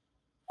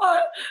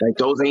 What? Like,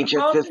 those ain't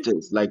your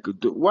sisters. Like,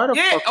 why the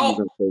fuck are you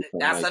gonna say something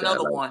that's like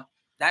another that? one.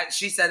 That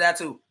she said that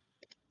too.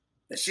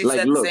 She like,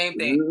 said look, the same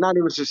thing. Not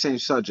even the same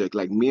subject.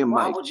 Like, me and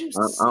Why Mike. would you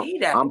say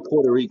that? I'm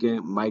Puerto Rican.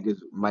 Mike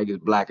is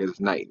black as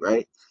night,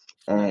 right?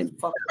 And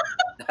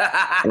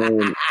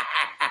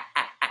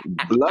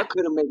blood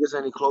couldn't make us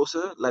any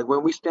closer. Like,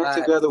 when we stand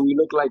together, we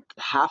look like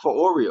half a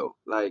Oreo.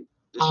 Like,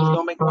 this shit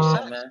don't make no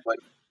sense. Man. Like,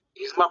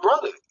 he's my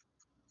brother.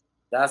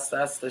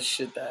 That's the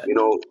shit that you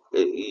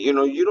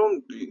know. You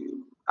don't.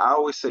 I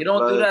always say you don't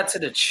blood, do that to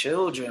the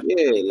children.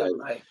 Yeah,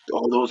 like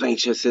all those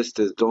ain't your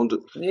sisters. Don't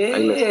do. Yeah.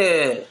 Like,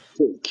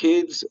 listen,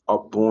 kids are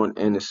born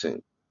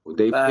innocent.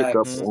 They pick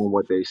up on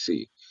what they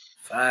see.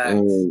 Facts.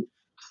 And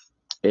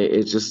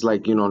it's just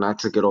like, not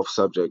to get off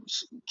subject.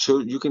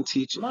 You can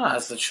teach Nah,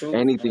 it's the truth,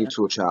 anything man.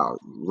 to a child.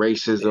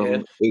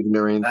 Racism, Yeah.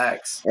 ignorance,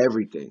 Facts.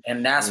 everything.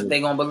 And that's what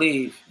they gonna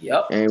believe.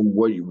 Yep. And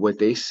what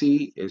they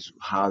see is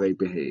how they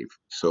behave.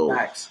 So,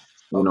 Facts.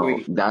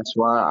 Agreed. that's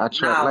why I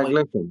try. Nah, Like,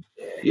 listen,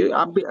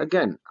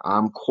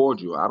 I'm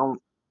cordial. I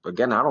don't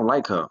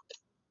like her.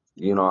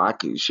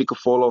 She could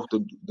fall off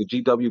the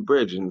GW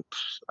bridge, and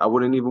I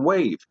wouldn't even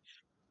wave.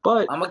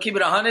 But I'm gonna keep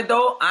it 100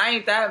 though. I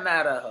ain't that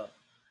mad at her.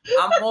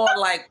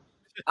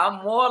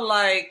 I'm more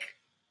like,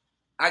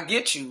 I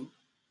get you.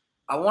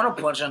 I want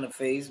to punch her in the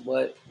face,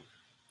 but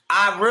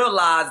I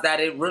realize that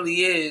it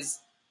really is.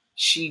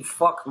 She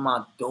fucked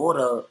my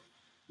daughter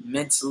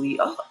mentally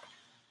up.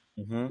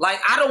 Mm-hmm. Like,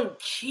 I don't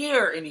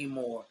care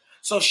anymore.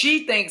 So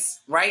she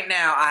thinks right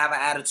now I have an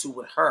attitude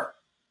with her.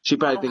 she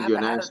probably think you're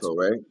an asshole,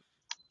 right?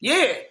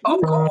 Yeah,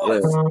 of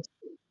course. Yeah.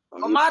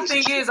 But my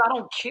thing is, I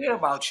don't care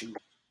about you.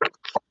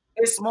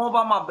 It's more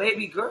about my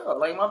baby girl.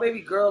 Like, my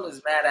baby girl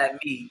is mad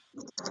at me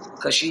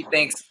because she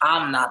thinks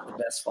I'm not the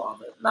best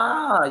father.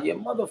 Nah, your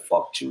mother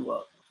fucked you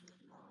up.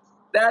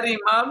 Daddy,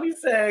 mommy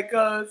said,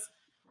 cuz,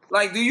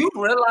 like, do you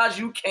realize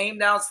you came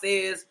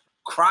downstairs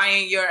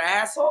crying your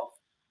ass off?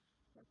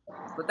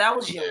 But that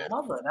was your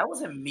mother. That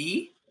wasn't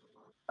me.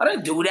 I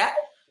didn't do that.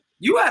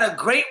 You had a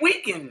great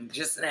weekend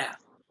just now.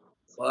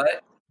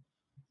 But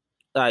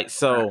Like,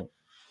 so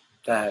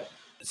that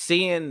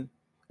seeing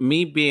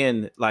me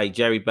being like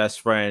Jerry's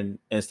best friend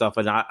and stuff,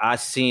 and I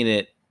seen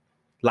it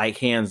like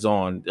hands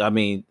on. I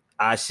mean,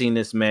 I seen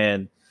this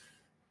man,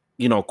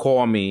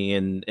 call me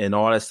and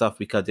all that stuff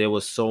because there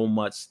was so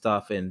much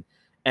stuff, and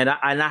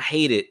I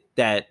hated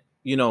that,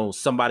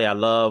 somebody I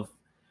love,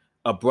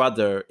 a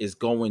brother, is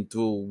going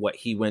through what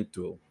he went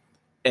through.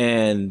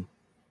 And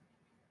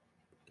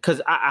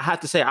because I have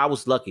to say I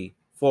was lucky.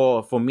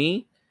 For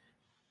me,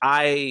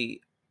 I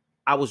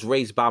was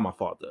raised by my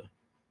father.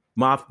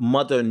 My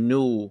mother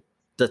knew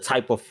the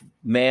type of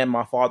man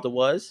my father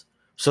was.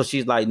 So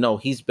she's like, no,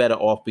 he's better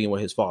off being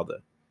with his father.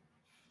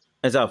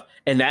 And stuff.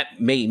 And that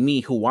made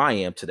me who I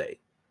am today.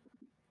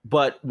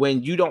 But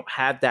when you don't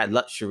have that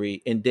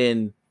luxury, and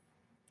then,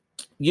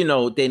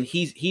 then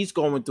he's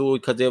going through it,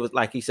 because it was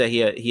like he said,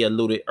 he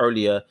alluded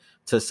earlier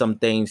to some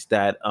things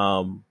that,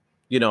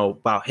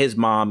 about his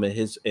mom and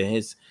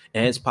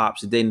his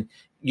pops. And then,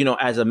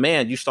 as a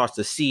man, you start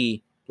to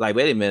see, like,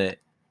 wait a minute,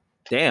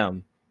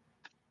 damn,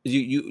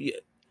 you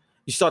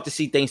start to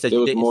see things that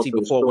you didn't see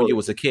before when you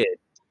was a kid.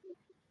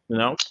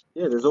 Yeah,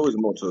 there's always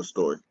more to the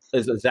story.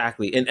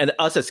 Exactly. And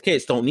us as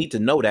kids don't need to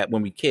know that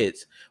when we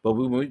kids. But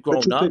when we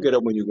grown up, pick it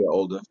up when you get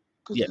older.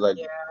 Yeah.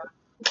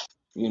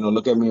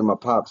 Look at me and my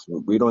pops.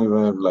 We don't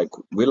even have,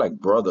 we're like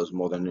brothers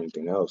more than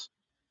anything else.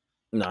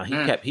 No,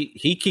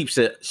 he keeps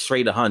it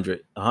straight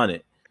 100.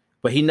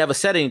 But he never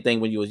said anything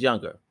when you was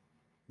younger,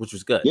 which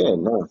was good. Yeah,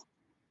 no.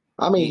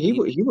 I mean, he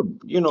would,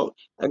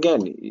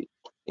 again,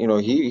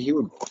 he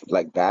would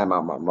like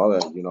badmouth my mother.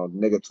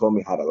 Nigga told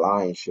me how to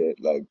lie and shit.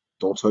 Like,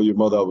 don't tell your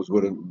mother I was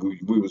with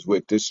we was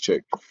with this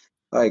chick.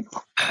 Like,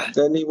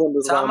 then he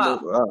wonders why I'm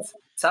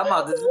Time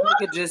out. Did this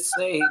nigga just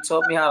say he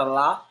told me how to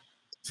lie?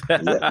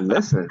 Yeah,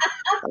 listen,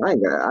 I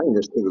ain't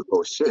just think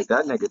about shit.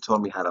 That nigga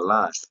taught me how to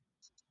lie.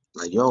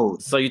 Like, yo.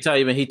 So you tell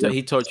him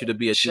he taught you to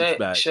be a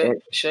douchebag.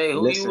 Shay,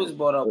 who you was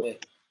brought up with?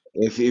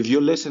 If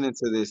you're listening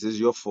to this, it's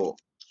your fault.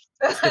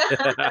 I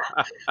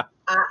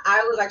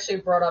was actually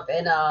brought up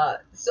in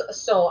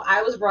so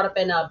I was brought up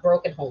in a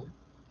broken home,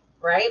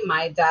 right?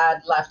 My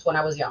dad left when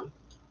I was young,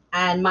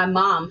 and my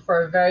mom,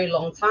 for a very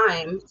long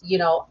time,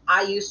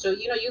 I used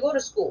to, you go to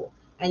school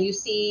and you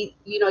see,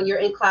 you're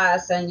in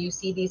class and you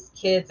see these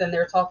kids and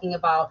they're talking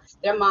about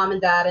their mom and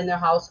dad in their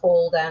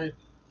household, and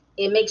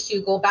it makes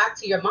you go back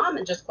to your mom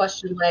and just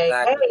question, like,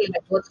 Exactly. hey,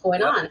 like, what's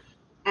going on?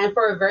 And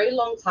for a very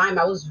long time,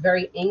 I was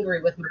very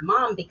angry with my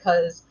mom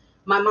because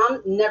my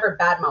mom never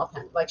badmouthed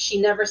him. Like,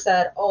 she never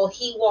said, oh,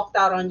 he walked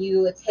out on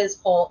you, it's his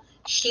fault.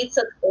 She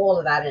took all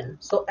of that in.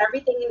 So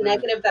everything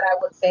negative that I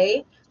would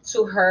say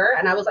to her,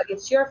 and I was like,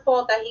 it's your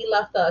fault that he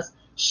left us,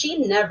 she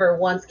never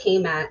once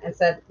came at and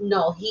said,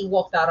 no, he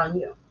walked out on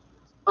you.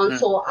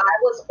 Until I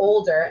was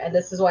older, and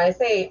this is why I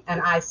say, and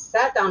I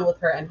sat down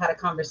with her and had a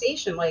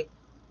conversation, like,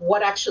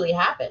 what actually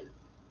happened?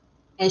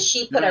 And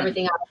she put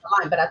everything out of the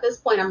line. But at this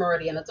point, I'm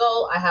already an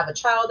adult. I have a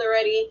child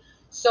already.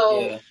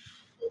 So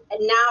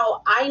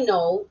now I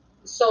know.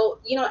 So,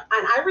 and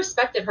I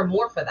respected her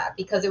more for that,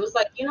 because it was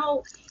like,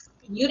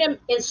 you didn't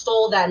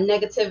install that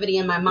negativity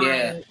in my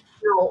mind,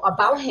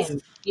 about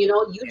him.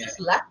 You just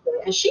left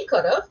it. And she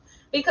could have,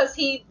 because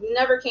he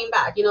never came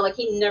back. Like,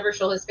 he never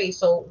showed his face.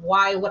 So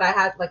why would I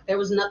have, there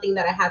was nothing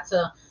that I had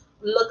to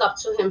look up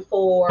to him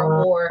for,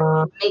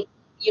 or make,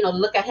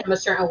 look at him a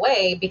certain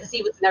way, because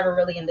he was never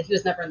in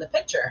the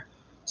picture.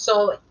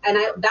 So, and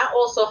that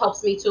also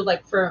helps me too,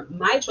 for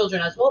my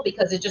children as well,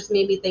 because it just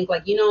made me think,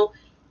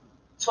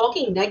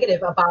 talking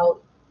negative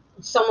about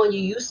someone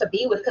you used to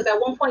be with, because at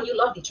one point you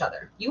loved each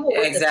other. You were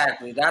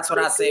exactly. That's what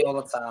I say all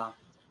the time.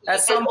 At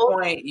some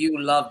point, you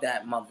love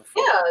that motherfucker.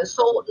 Yeah.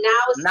 So now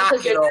it's knock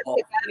because it you're off.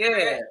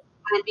 Yeah.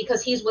 and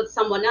because he's with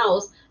someone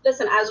else,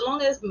 listen, as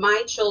long as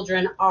my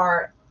children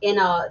are in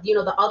a,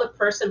 the other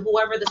person,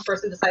 whoever this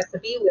person decides to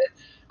be with,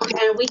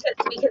 and we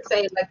could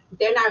say, like,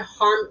 they're not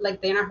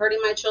like they're not hurting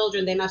my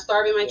children, they're not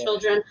starving my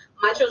children,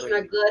 my children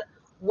are good,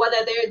 whether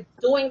they're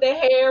doing their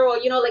hair or,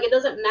 like, it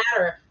doesn't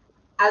matter.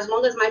 As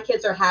long as my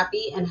kids are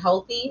happy and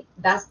healthy,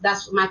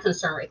 that's my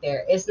concern right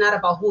there. It's not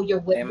about who you're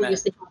with, who you're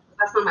sleeping with.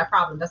 That's not my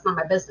problem. That's not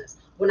my business.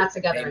 We're not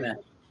together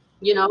anymore.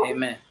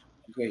 Amen.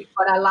 Great.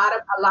 But a lot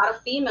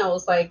of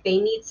females, like, they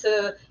need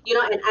to,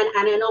 and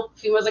I know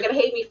females are gonna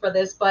hate me for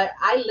this, but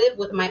I lived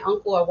with my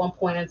uncle at one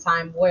point in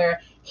time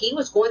where he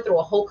was going through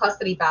a whole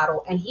custody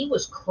battle and he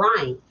was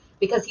crying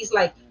because he's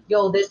like,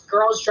 yo, this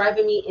girl's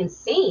driving me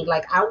insane.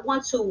 Like, I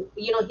want to,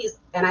 he's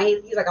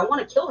like, I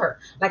want to kill her.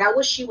 Like, I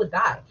wish she would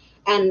die.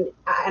 And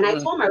I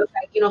told him, I was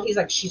like, he's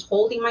like, she's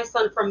holding my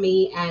son from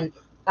me and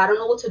I don't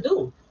know what to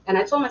do. And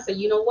I told him, I said,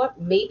 you know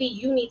what? Maybe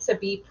you need to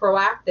be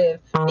proactive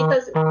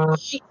because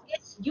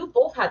you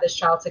both had this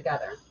child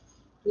together,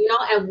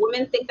 and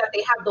women think that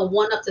they have the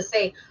one up to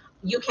say,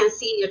 you can't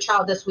see your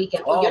child this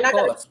weekend. Or you're not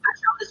going to see my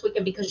child this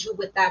weekend because you're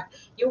with that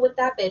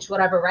bitch,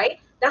 whatever,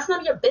 right? That's none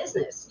of your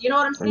business. You know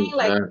what I'm saying?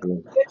 Exactly.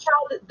 Like,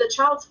 the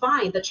child's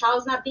fine. The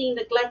child's not being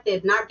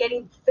neglected, not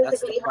getting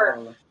physically hurt.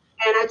 And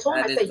I told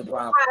him, I said,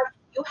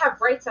 you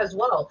have rights as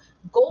well.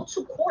 Go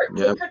to court.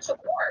 Take her to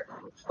court.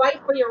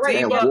 Fight for your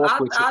rights.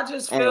 I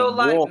just feel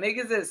like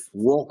niggas is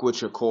walk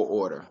with your court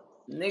order.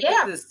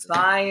 Niggas is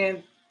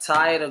tired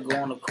of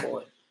going to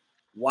court.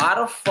 Why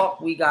the fuck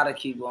we gotta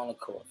keep going to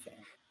court, fam?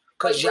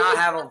 Because y'all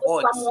have a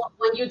voice.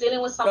 When you're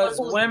dealing with someone,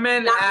 because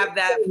women have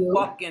that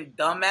fucking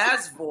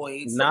dumbass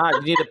voice. Nah,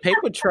 you need a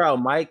paper trail,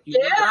 Mike. When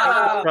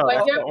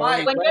you're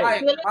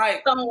dealing with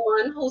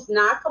someone who's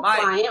not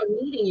compliant or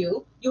needing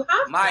you, you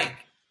have to. Mike,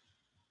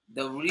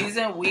 the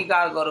reason we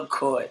gotta go to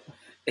court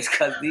is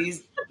because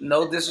these,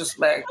 no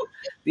disrespect,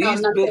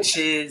 these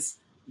bitches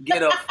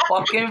get a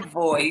fucking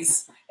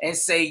voice and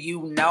say,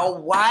 you know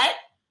what?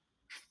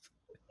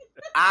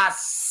 I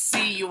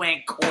see you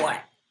in court.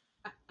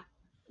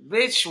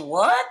 Bitch,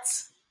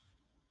 what?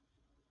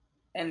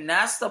 And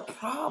that's the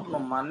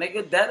problem, my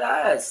nigga. Dead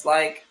ass.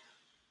 Like,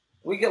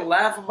 we can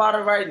laugh about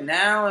it right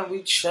now and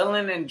we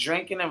chilling and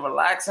drinking and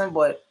relaxing,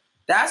 but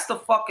that's the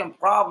fucking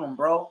problem,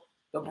 bro.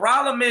 The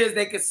problem is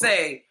they could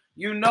say,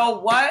 you know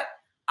what?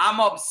 I'm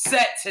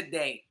upset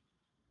today.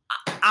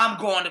 I'm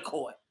going to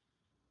court.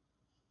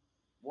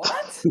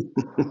 What?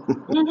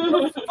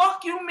 What the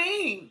fuck you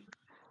mean?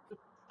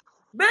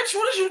 Bitch,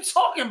 what are you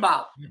talking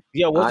about?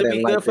 Yeah, was it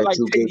be good for like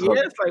 10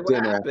 years? Like, what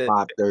dinner happened?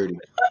 At 5:30.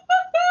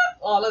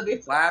 All of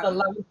these. The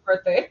 11th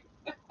birthday.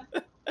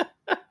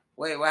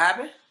 Wait, what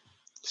happened?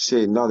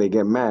 Shit, no, they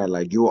get mad.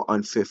 Like, you're an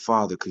unfit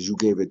father because you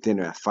gave her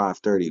dinner at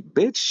 5:30.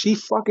 Bitch, she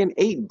fucking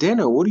ate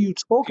dinner. What are you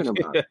talking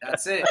about?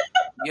 That's it.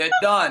 You're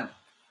done.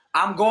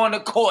 I'm going to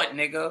court,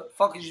 nigga.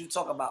 Fuck is you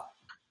talking about?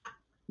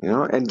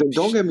 And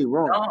don't get me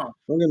wrong.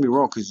 Don't get me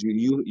wrong, because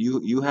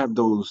you have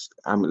those.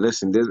 I mean,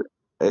 listen,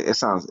 it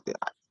sounds.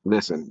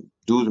 Listen,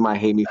 dudes might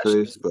hate me for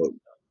this, but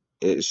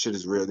shit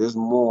is real. There's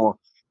more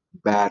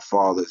bad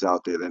fathers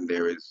out there than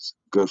there is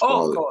good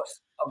fathers. Of course,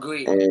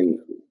 agreed. And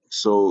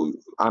so,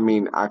 I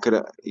mean, I could,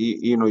 I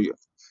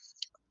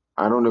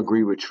don't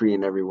agree with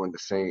treating everyone the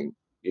same.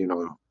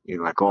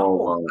 Like, oh,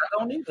 well, I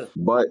don't either.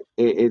 But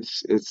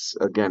it's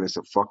again, it's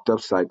a fucked up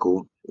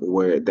cycle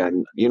where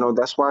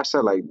that's why I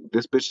said, like,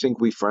 this bitch think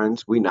we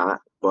friends, we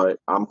not, but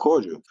I'm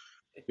cordial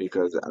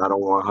because I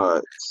don't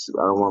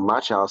want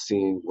my child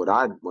seeing what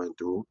I went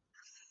through.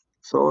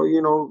 So,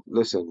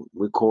 listen,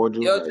 we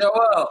cordial. Yo,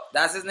 Joel,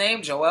 that's his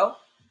name, Joel?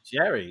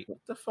 Jerry, what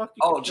the fuck?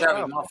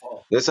 Jerry, my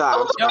fault. That's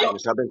all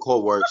right. I've been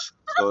called worse.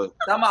 So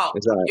come out.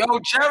 Right.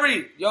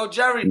 Yo,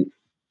 Jerry.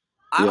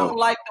 I don't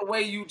like the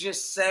way you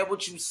just said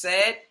what you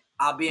said.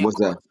 I'll be in court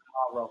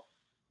tomorrow.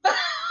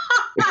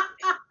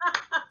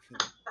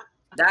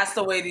 That's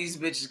the way these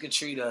bitches could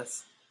treat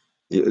us.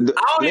 Yeah,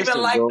 I don't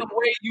even like the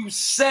way you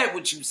said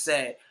what you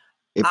said.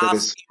 I'll be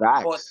in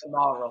court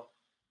tomorrow.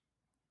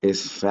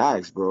 It's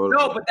facts, bro.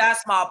 No, but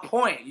that's my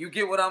point. You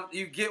get what I'm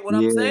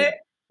saying?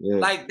 Yeah.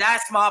 Like,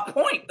 that's my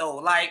point, though.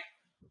 Like,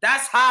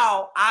 that's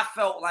how I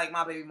felt like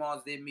my baby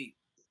moms did me.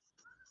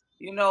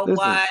 You know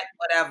what?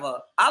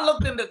 Whatever. I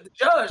looked into the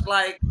judge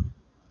like,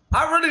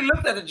 I really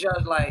looked at the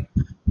judge like,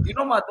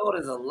 my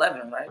daughter's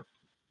 11, right?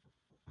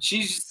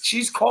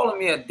 She's calling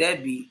me a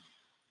deadbeat.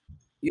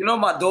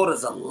 My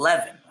daughter's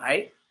 11,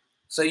 right?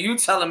 So you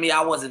telling me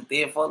I wasn't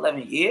there for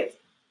 11 years?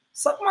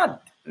 Suck my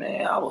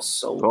man. I was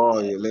so. Oh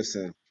yeah,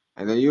 listen.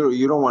 And then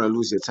you don't want to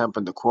lose your temper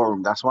in the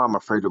courtroom. That's why I'm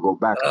afraid to go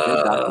back. They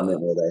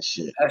document all that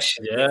shit.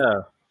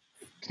 Yeah.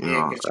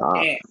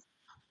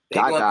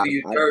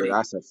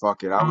 I said,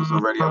 fuck it. I was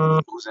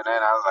losing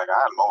that. I was like,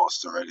 I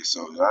lost already.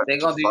 So they're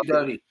going to do you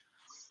dirty.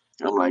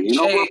 I'm like, you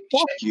know what?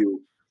 Fuck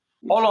you.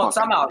 Hold on,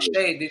 time out.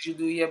 Shay, did you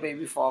do your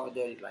baby father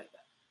dirty like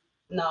that?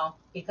 No,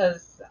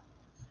 because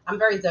I'm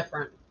very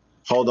different.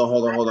 Hold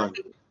on.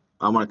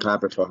 I'm going to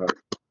clap it for her.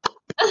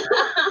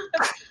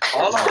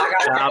 Hold on.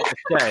 Shout out to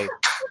Shay.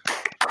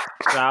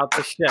 Shout out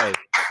to Shay.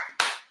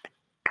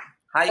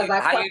 How you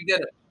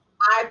did it?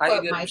 I How you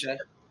put doing, my Shay?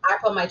 I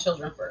put my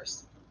children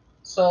first.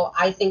 So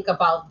I think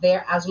about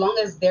as long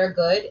as they're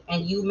good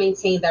and you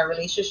maintain that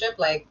relationship,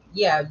 like,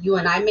 yeah, you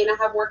and I may not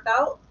have worked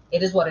out.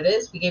 It is what it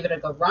is. We gave it a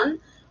good run.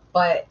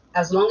 But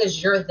as long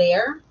as you're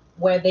there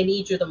where they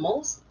need you the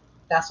most,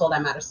 that's all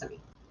that matters to me.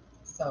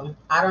 So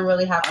I don't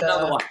really have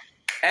Another to. one.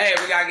 Hey,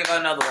 we gotta give her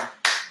another one.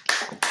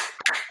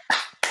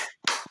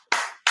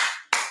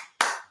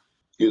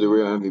 You're the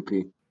real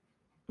MVP.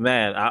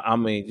 Man, I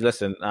mean,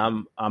 listen,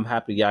 I'm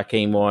happy y'all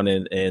came on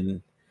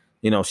and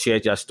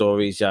shared your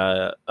stories.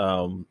 Y'all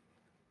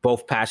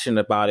both passionate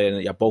about it,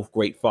 and y'all both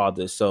great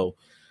fathers. So,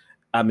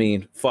 I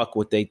mean, fuck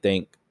what they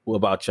think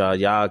about y'all.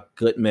 Y'all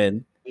good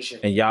men,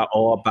 and y'all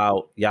all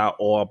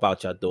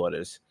about your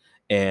daughters.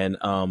 And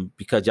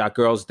because y'all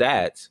girls'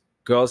 dads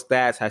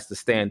has to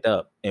stand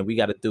up, and we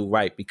got to do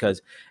right.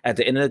 Because at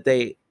the end of the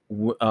day,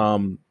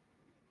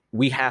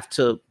 we have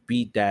to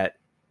be that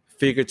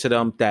figure to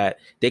them that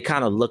they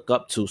kind of look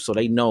up to, so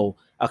they know,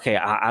 okay,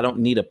 I don't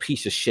need a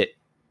piece of shit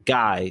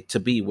guy to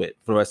be with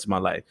for the rest of my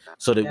life.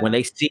 So that when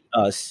they see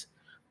us,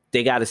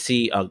 they got to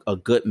see a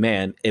good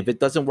man. If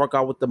it doesn't work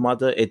out with the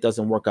mother, it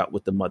doesn't work out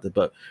with the mother.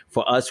 But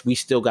for us, we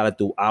still got to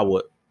do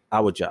our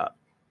job.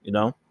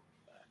 Yeah,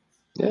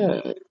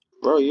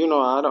 bro.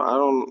 I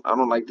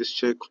don't like this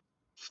chick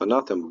for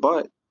nothing.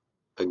 But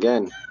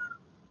again,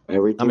 I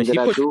everything mean, she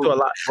that I put you through a do,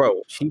 lot,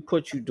 bro. She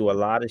put you through a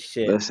lot of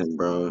shit. listen,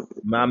 bro.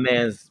 My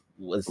man's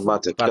was I'm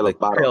about to about kill a to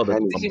bottle kill of the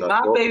Henny. See, woman.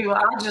 my baby,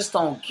 I just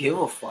don't give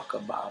a fuck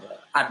about her.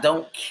 I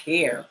don't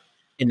care.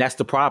 And that's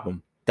the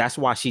problem. That's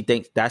why she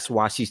thinks. That's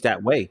why she's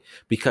that way,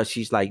 because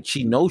she's like,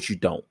 she knows you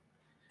don't,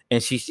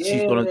 and she's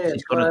gonna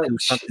but do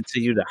something to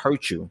you to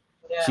hurt you.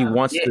 She Yeah.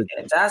 wants yeah, to.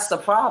 that's the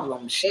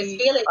problem. There's She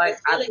feelings, like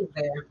there's feelings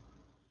there.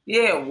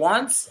 yeah.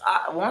 Once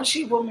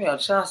she put me on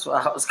chest,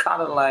 I was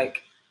kind of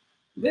like,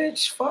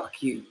 bitch,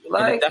 fuck you. And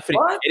Like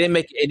what? it didn't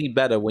make it any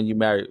better when you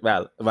married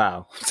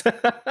Val.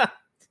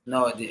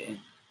 No, it didn't.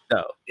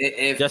 No,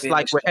 It just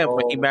like finished with the him when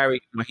whole.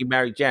 he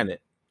married Janet,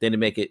 didn't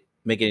make it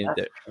any That's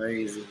different.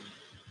 crazy.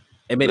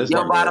 It made it Listen,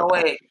 Yo, worse.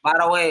 by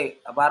the way,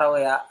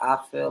 I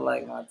feel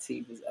like my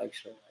teeth is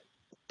extra.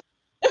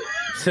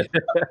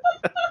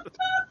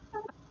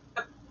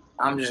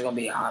 I'm just gonna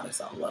be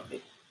honest. I love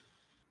it.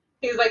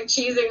 He's like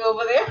cheesing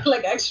over there,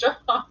 like extra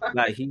hard.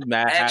 Like he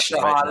mad Extra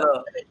happy right hard now.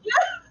 look.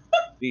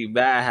 He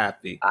mad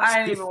happy. I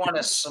didn't even want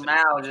to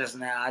smile just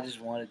now. I just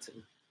wanted to.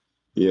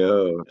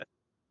 Yo,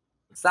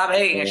 Stop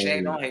hating,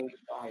 Shay. Don't hate.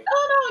 Don't hate.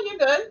 No, you're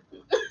good.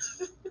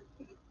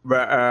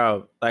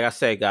 But like I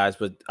said, guys,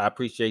 but I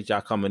appreciate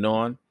y'all coming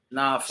on,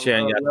 Nah, for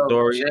sharing real, your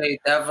story. Jay,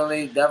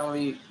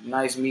 definitely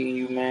nice meeting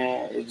you,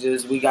 man. It's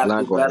just we gotta do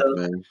likewise, better,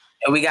 man.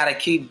 and we gotta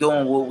keep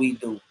doing what we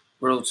do.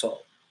 Real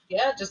talk.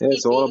 Yeah, just Yeah, keep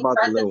it's all being about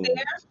the little present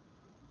ones.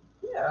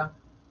 there. Yeah.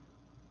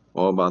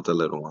 All about the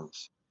little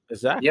ones.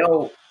 Exactly.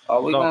 Yo,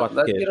 are we It's all gonna about the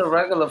let's kids. get a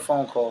regular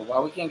phone call? Why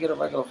we can't get a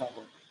regular phone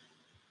call?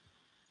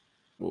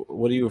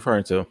 What are you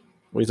referring to?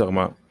 What are you talking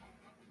about?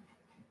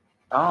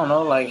 I don't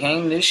know, like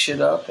hang this shit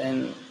up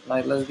and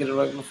like let's get a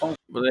regular phone call.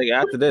 But like,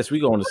 after this, we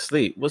going to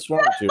sleep. What's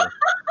wrong with you?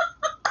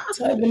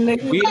 Type of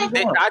nigga, We what you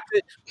doing?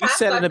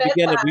 said in the Past my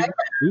beginning bedtime.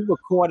 we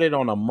recorded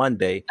on a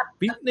Monday.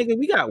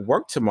 We got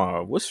work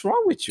tomorrow. What's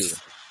wrong with you?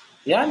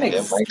 Y'all Yeah,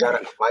 niggas. Mike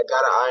gotta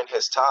iron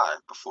his tie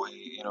before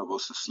he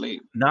goes to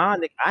sleep. Nah,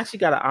 Nick, I actually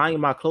got to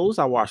iron my clothes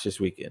I washed this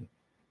weekend.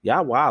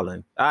 Y'all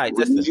wildin'. All right,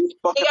 listen. You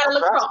fucking gotta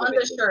look for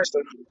procrastinating. undershirt.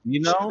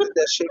 You know, Did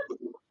that shit.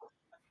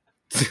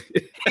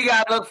 You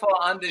gotta look for an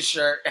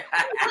undershirt.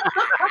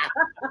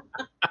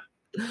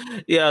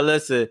 yeah.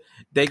 Listen,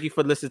 thank you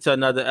for listening to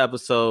another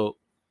episode.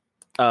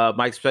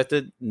 Mike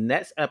expected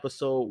next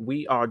episode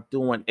we are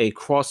doing a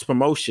cross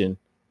promotion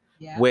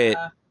Yeah. with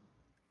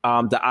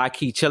the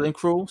iKey Chilling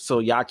Crew. So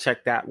y'all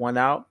check that one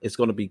out. It's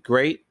going to be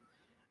great.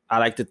 I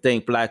like to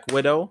thank Black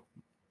Widow,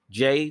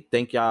 Jay.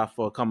 Thank y'all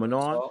for coming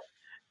on,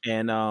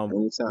 and Anytime,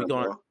 we're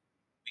bro.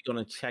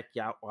 gonna check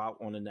y'all out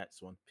on the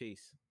next one.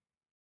 Peace.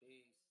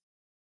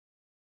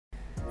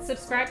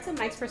 Subscribe to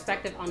Mike's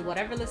Perspective on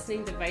whatever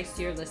listening device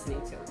you're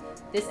listening to.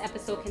 This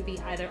episode can be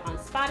either on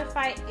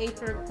Spotify,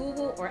 Anchor,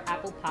 Google, or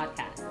Apple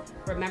Podcasts.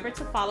 Remember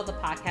to follow the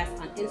podcast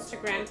on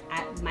Instagram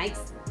at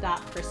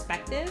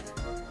mikes.perspective.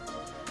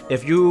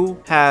 If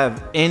you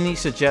have any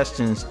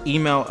suggestions,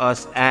 email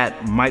us at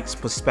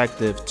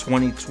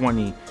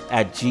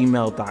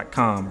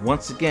mikesperspective2020@gmail.com.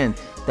 Once again,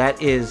 that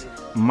is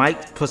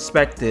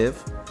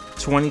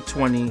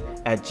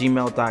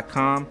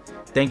mikesperspective2020@gmail.com.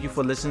 Thank you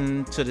for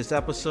listening to this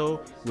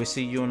episode. We'll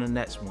see you on the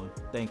next one.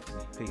 Thank you.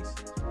 Peace.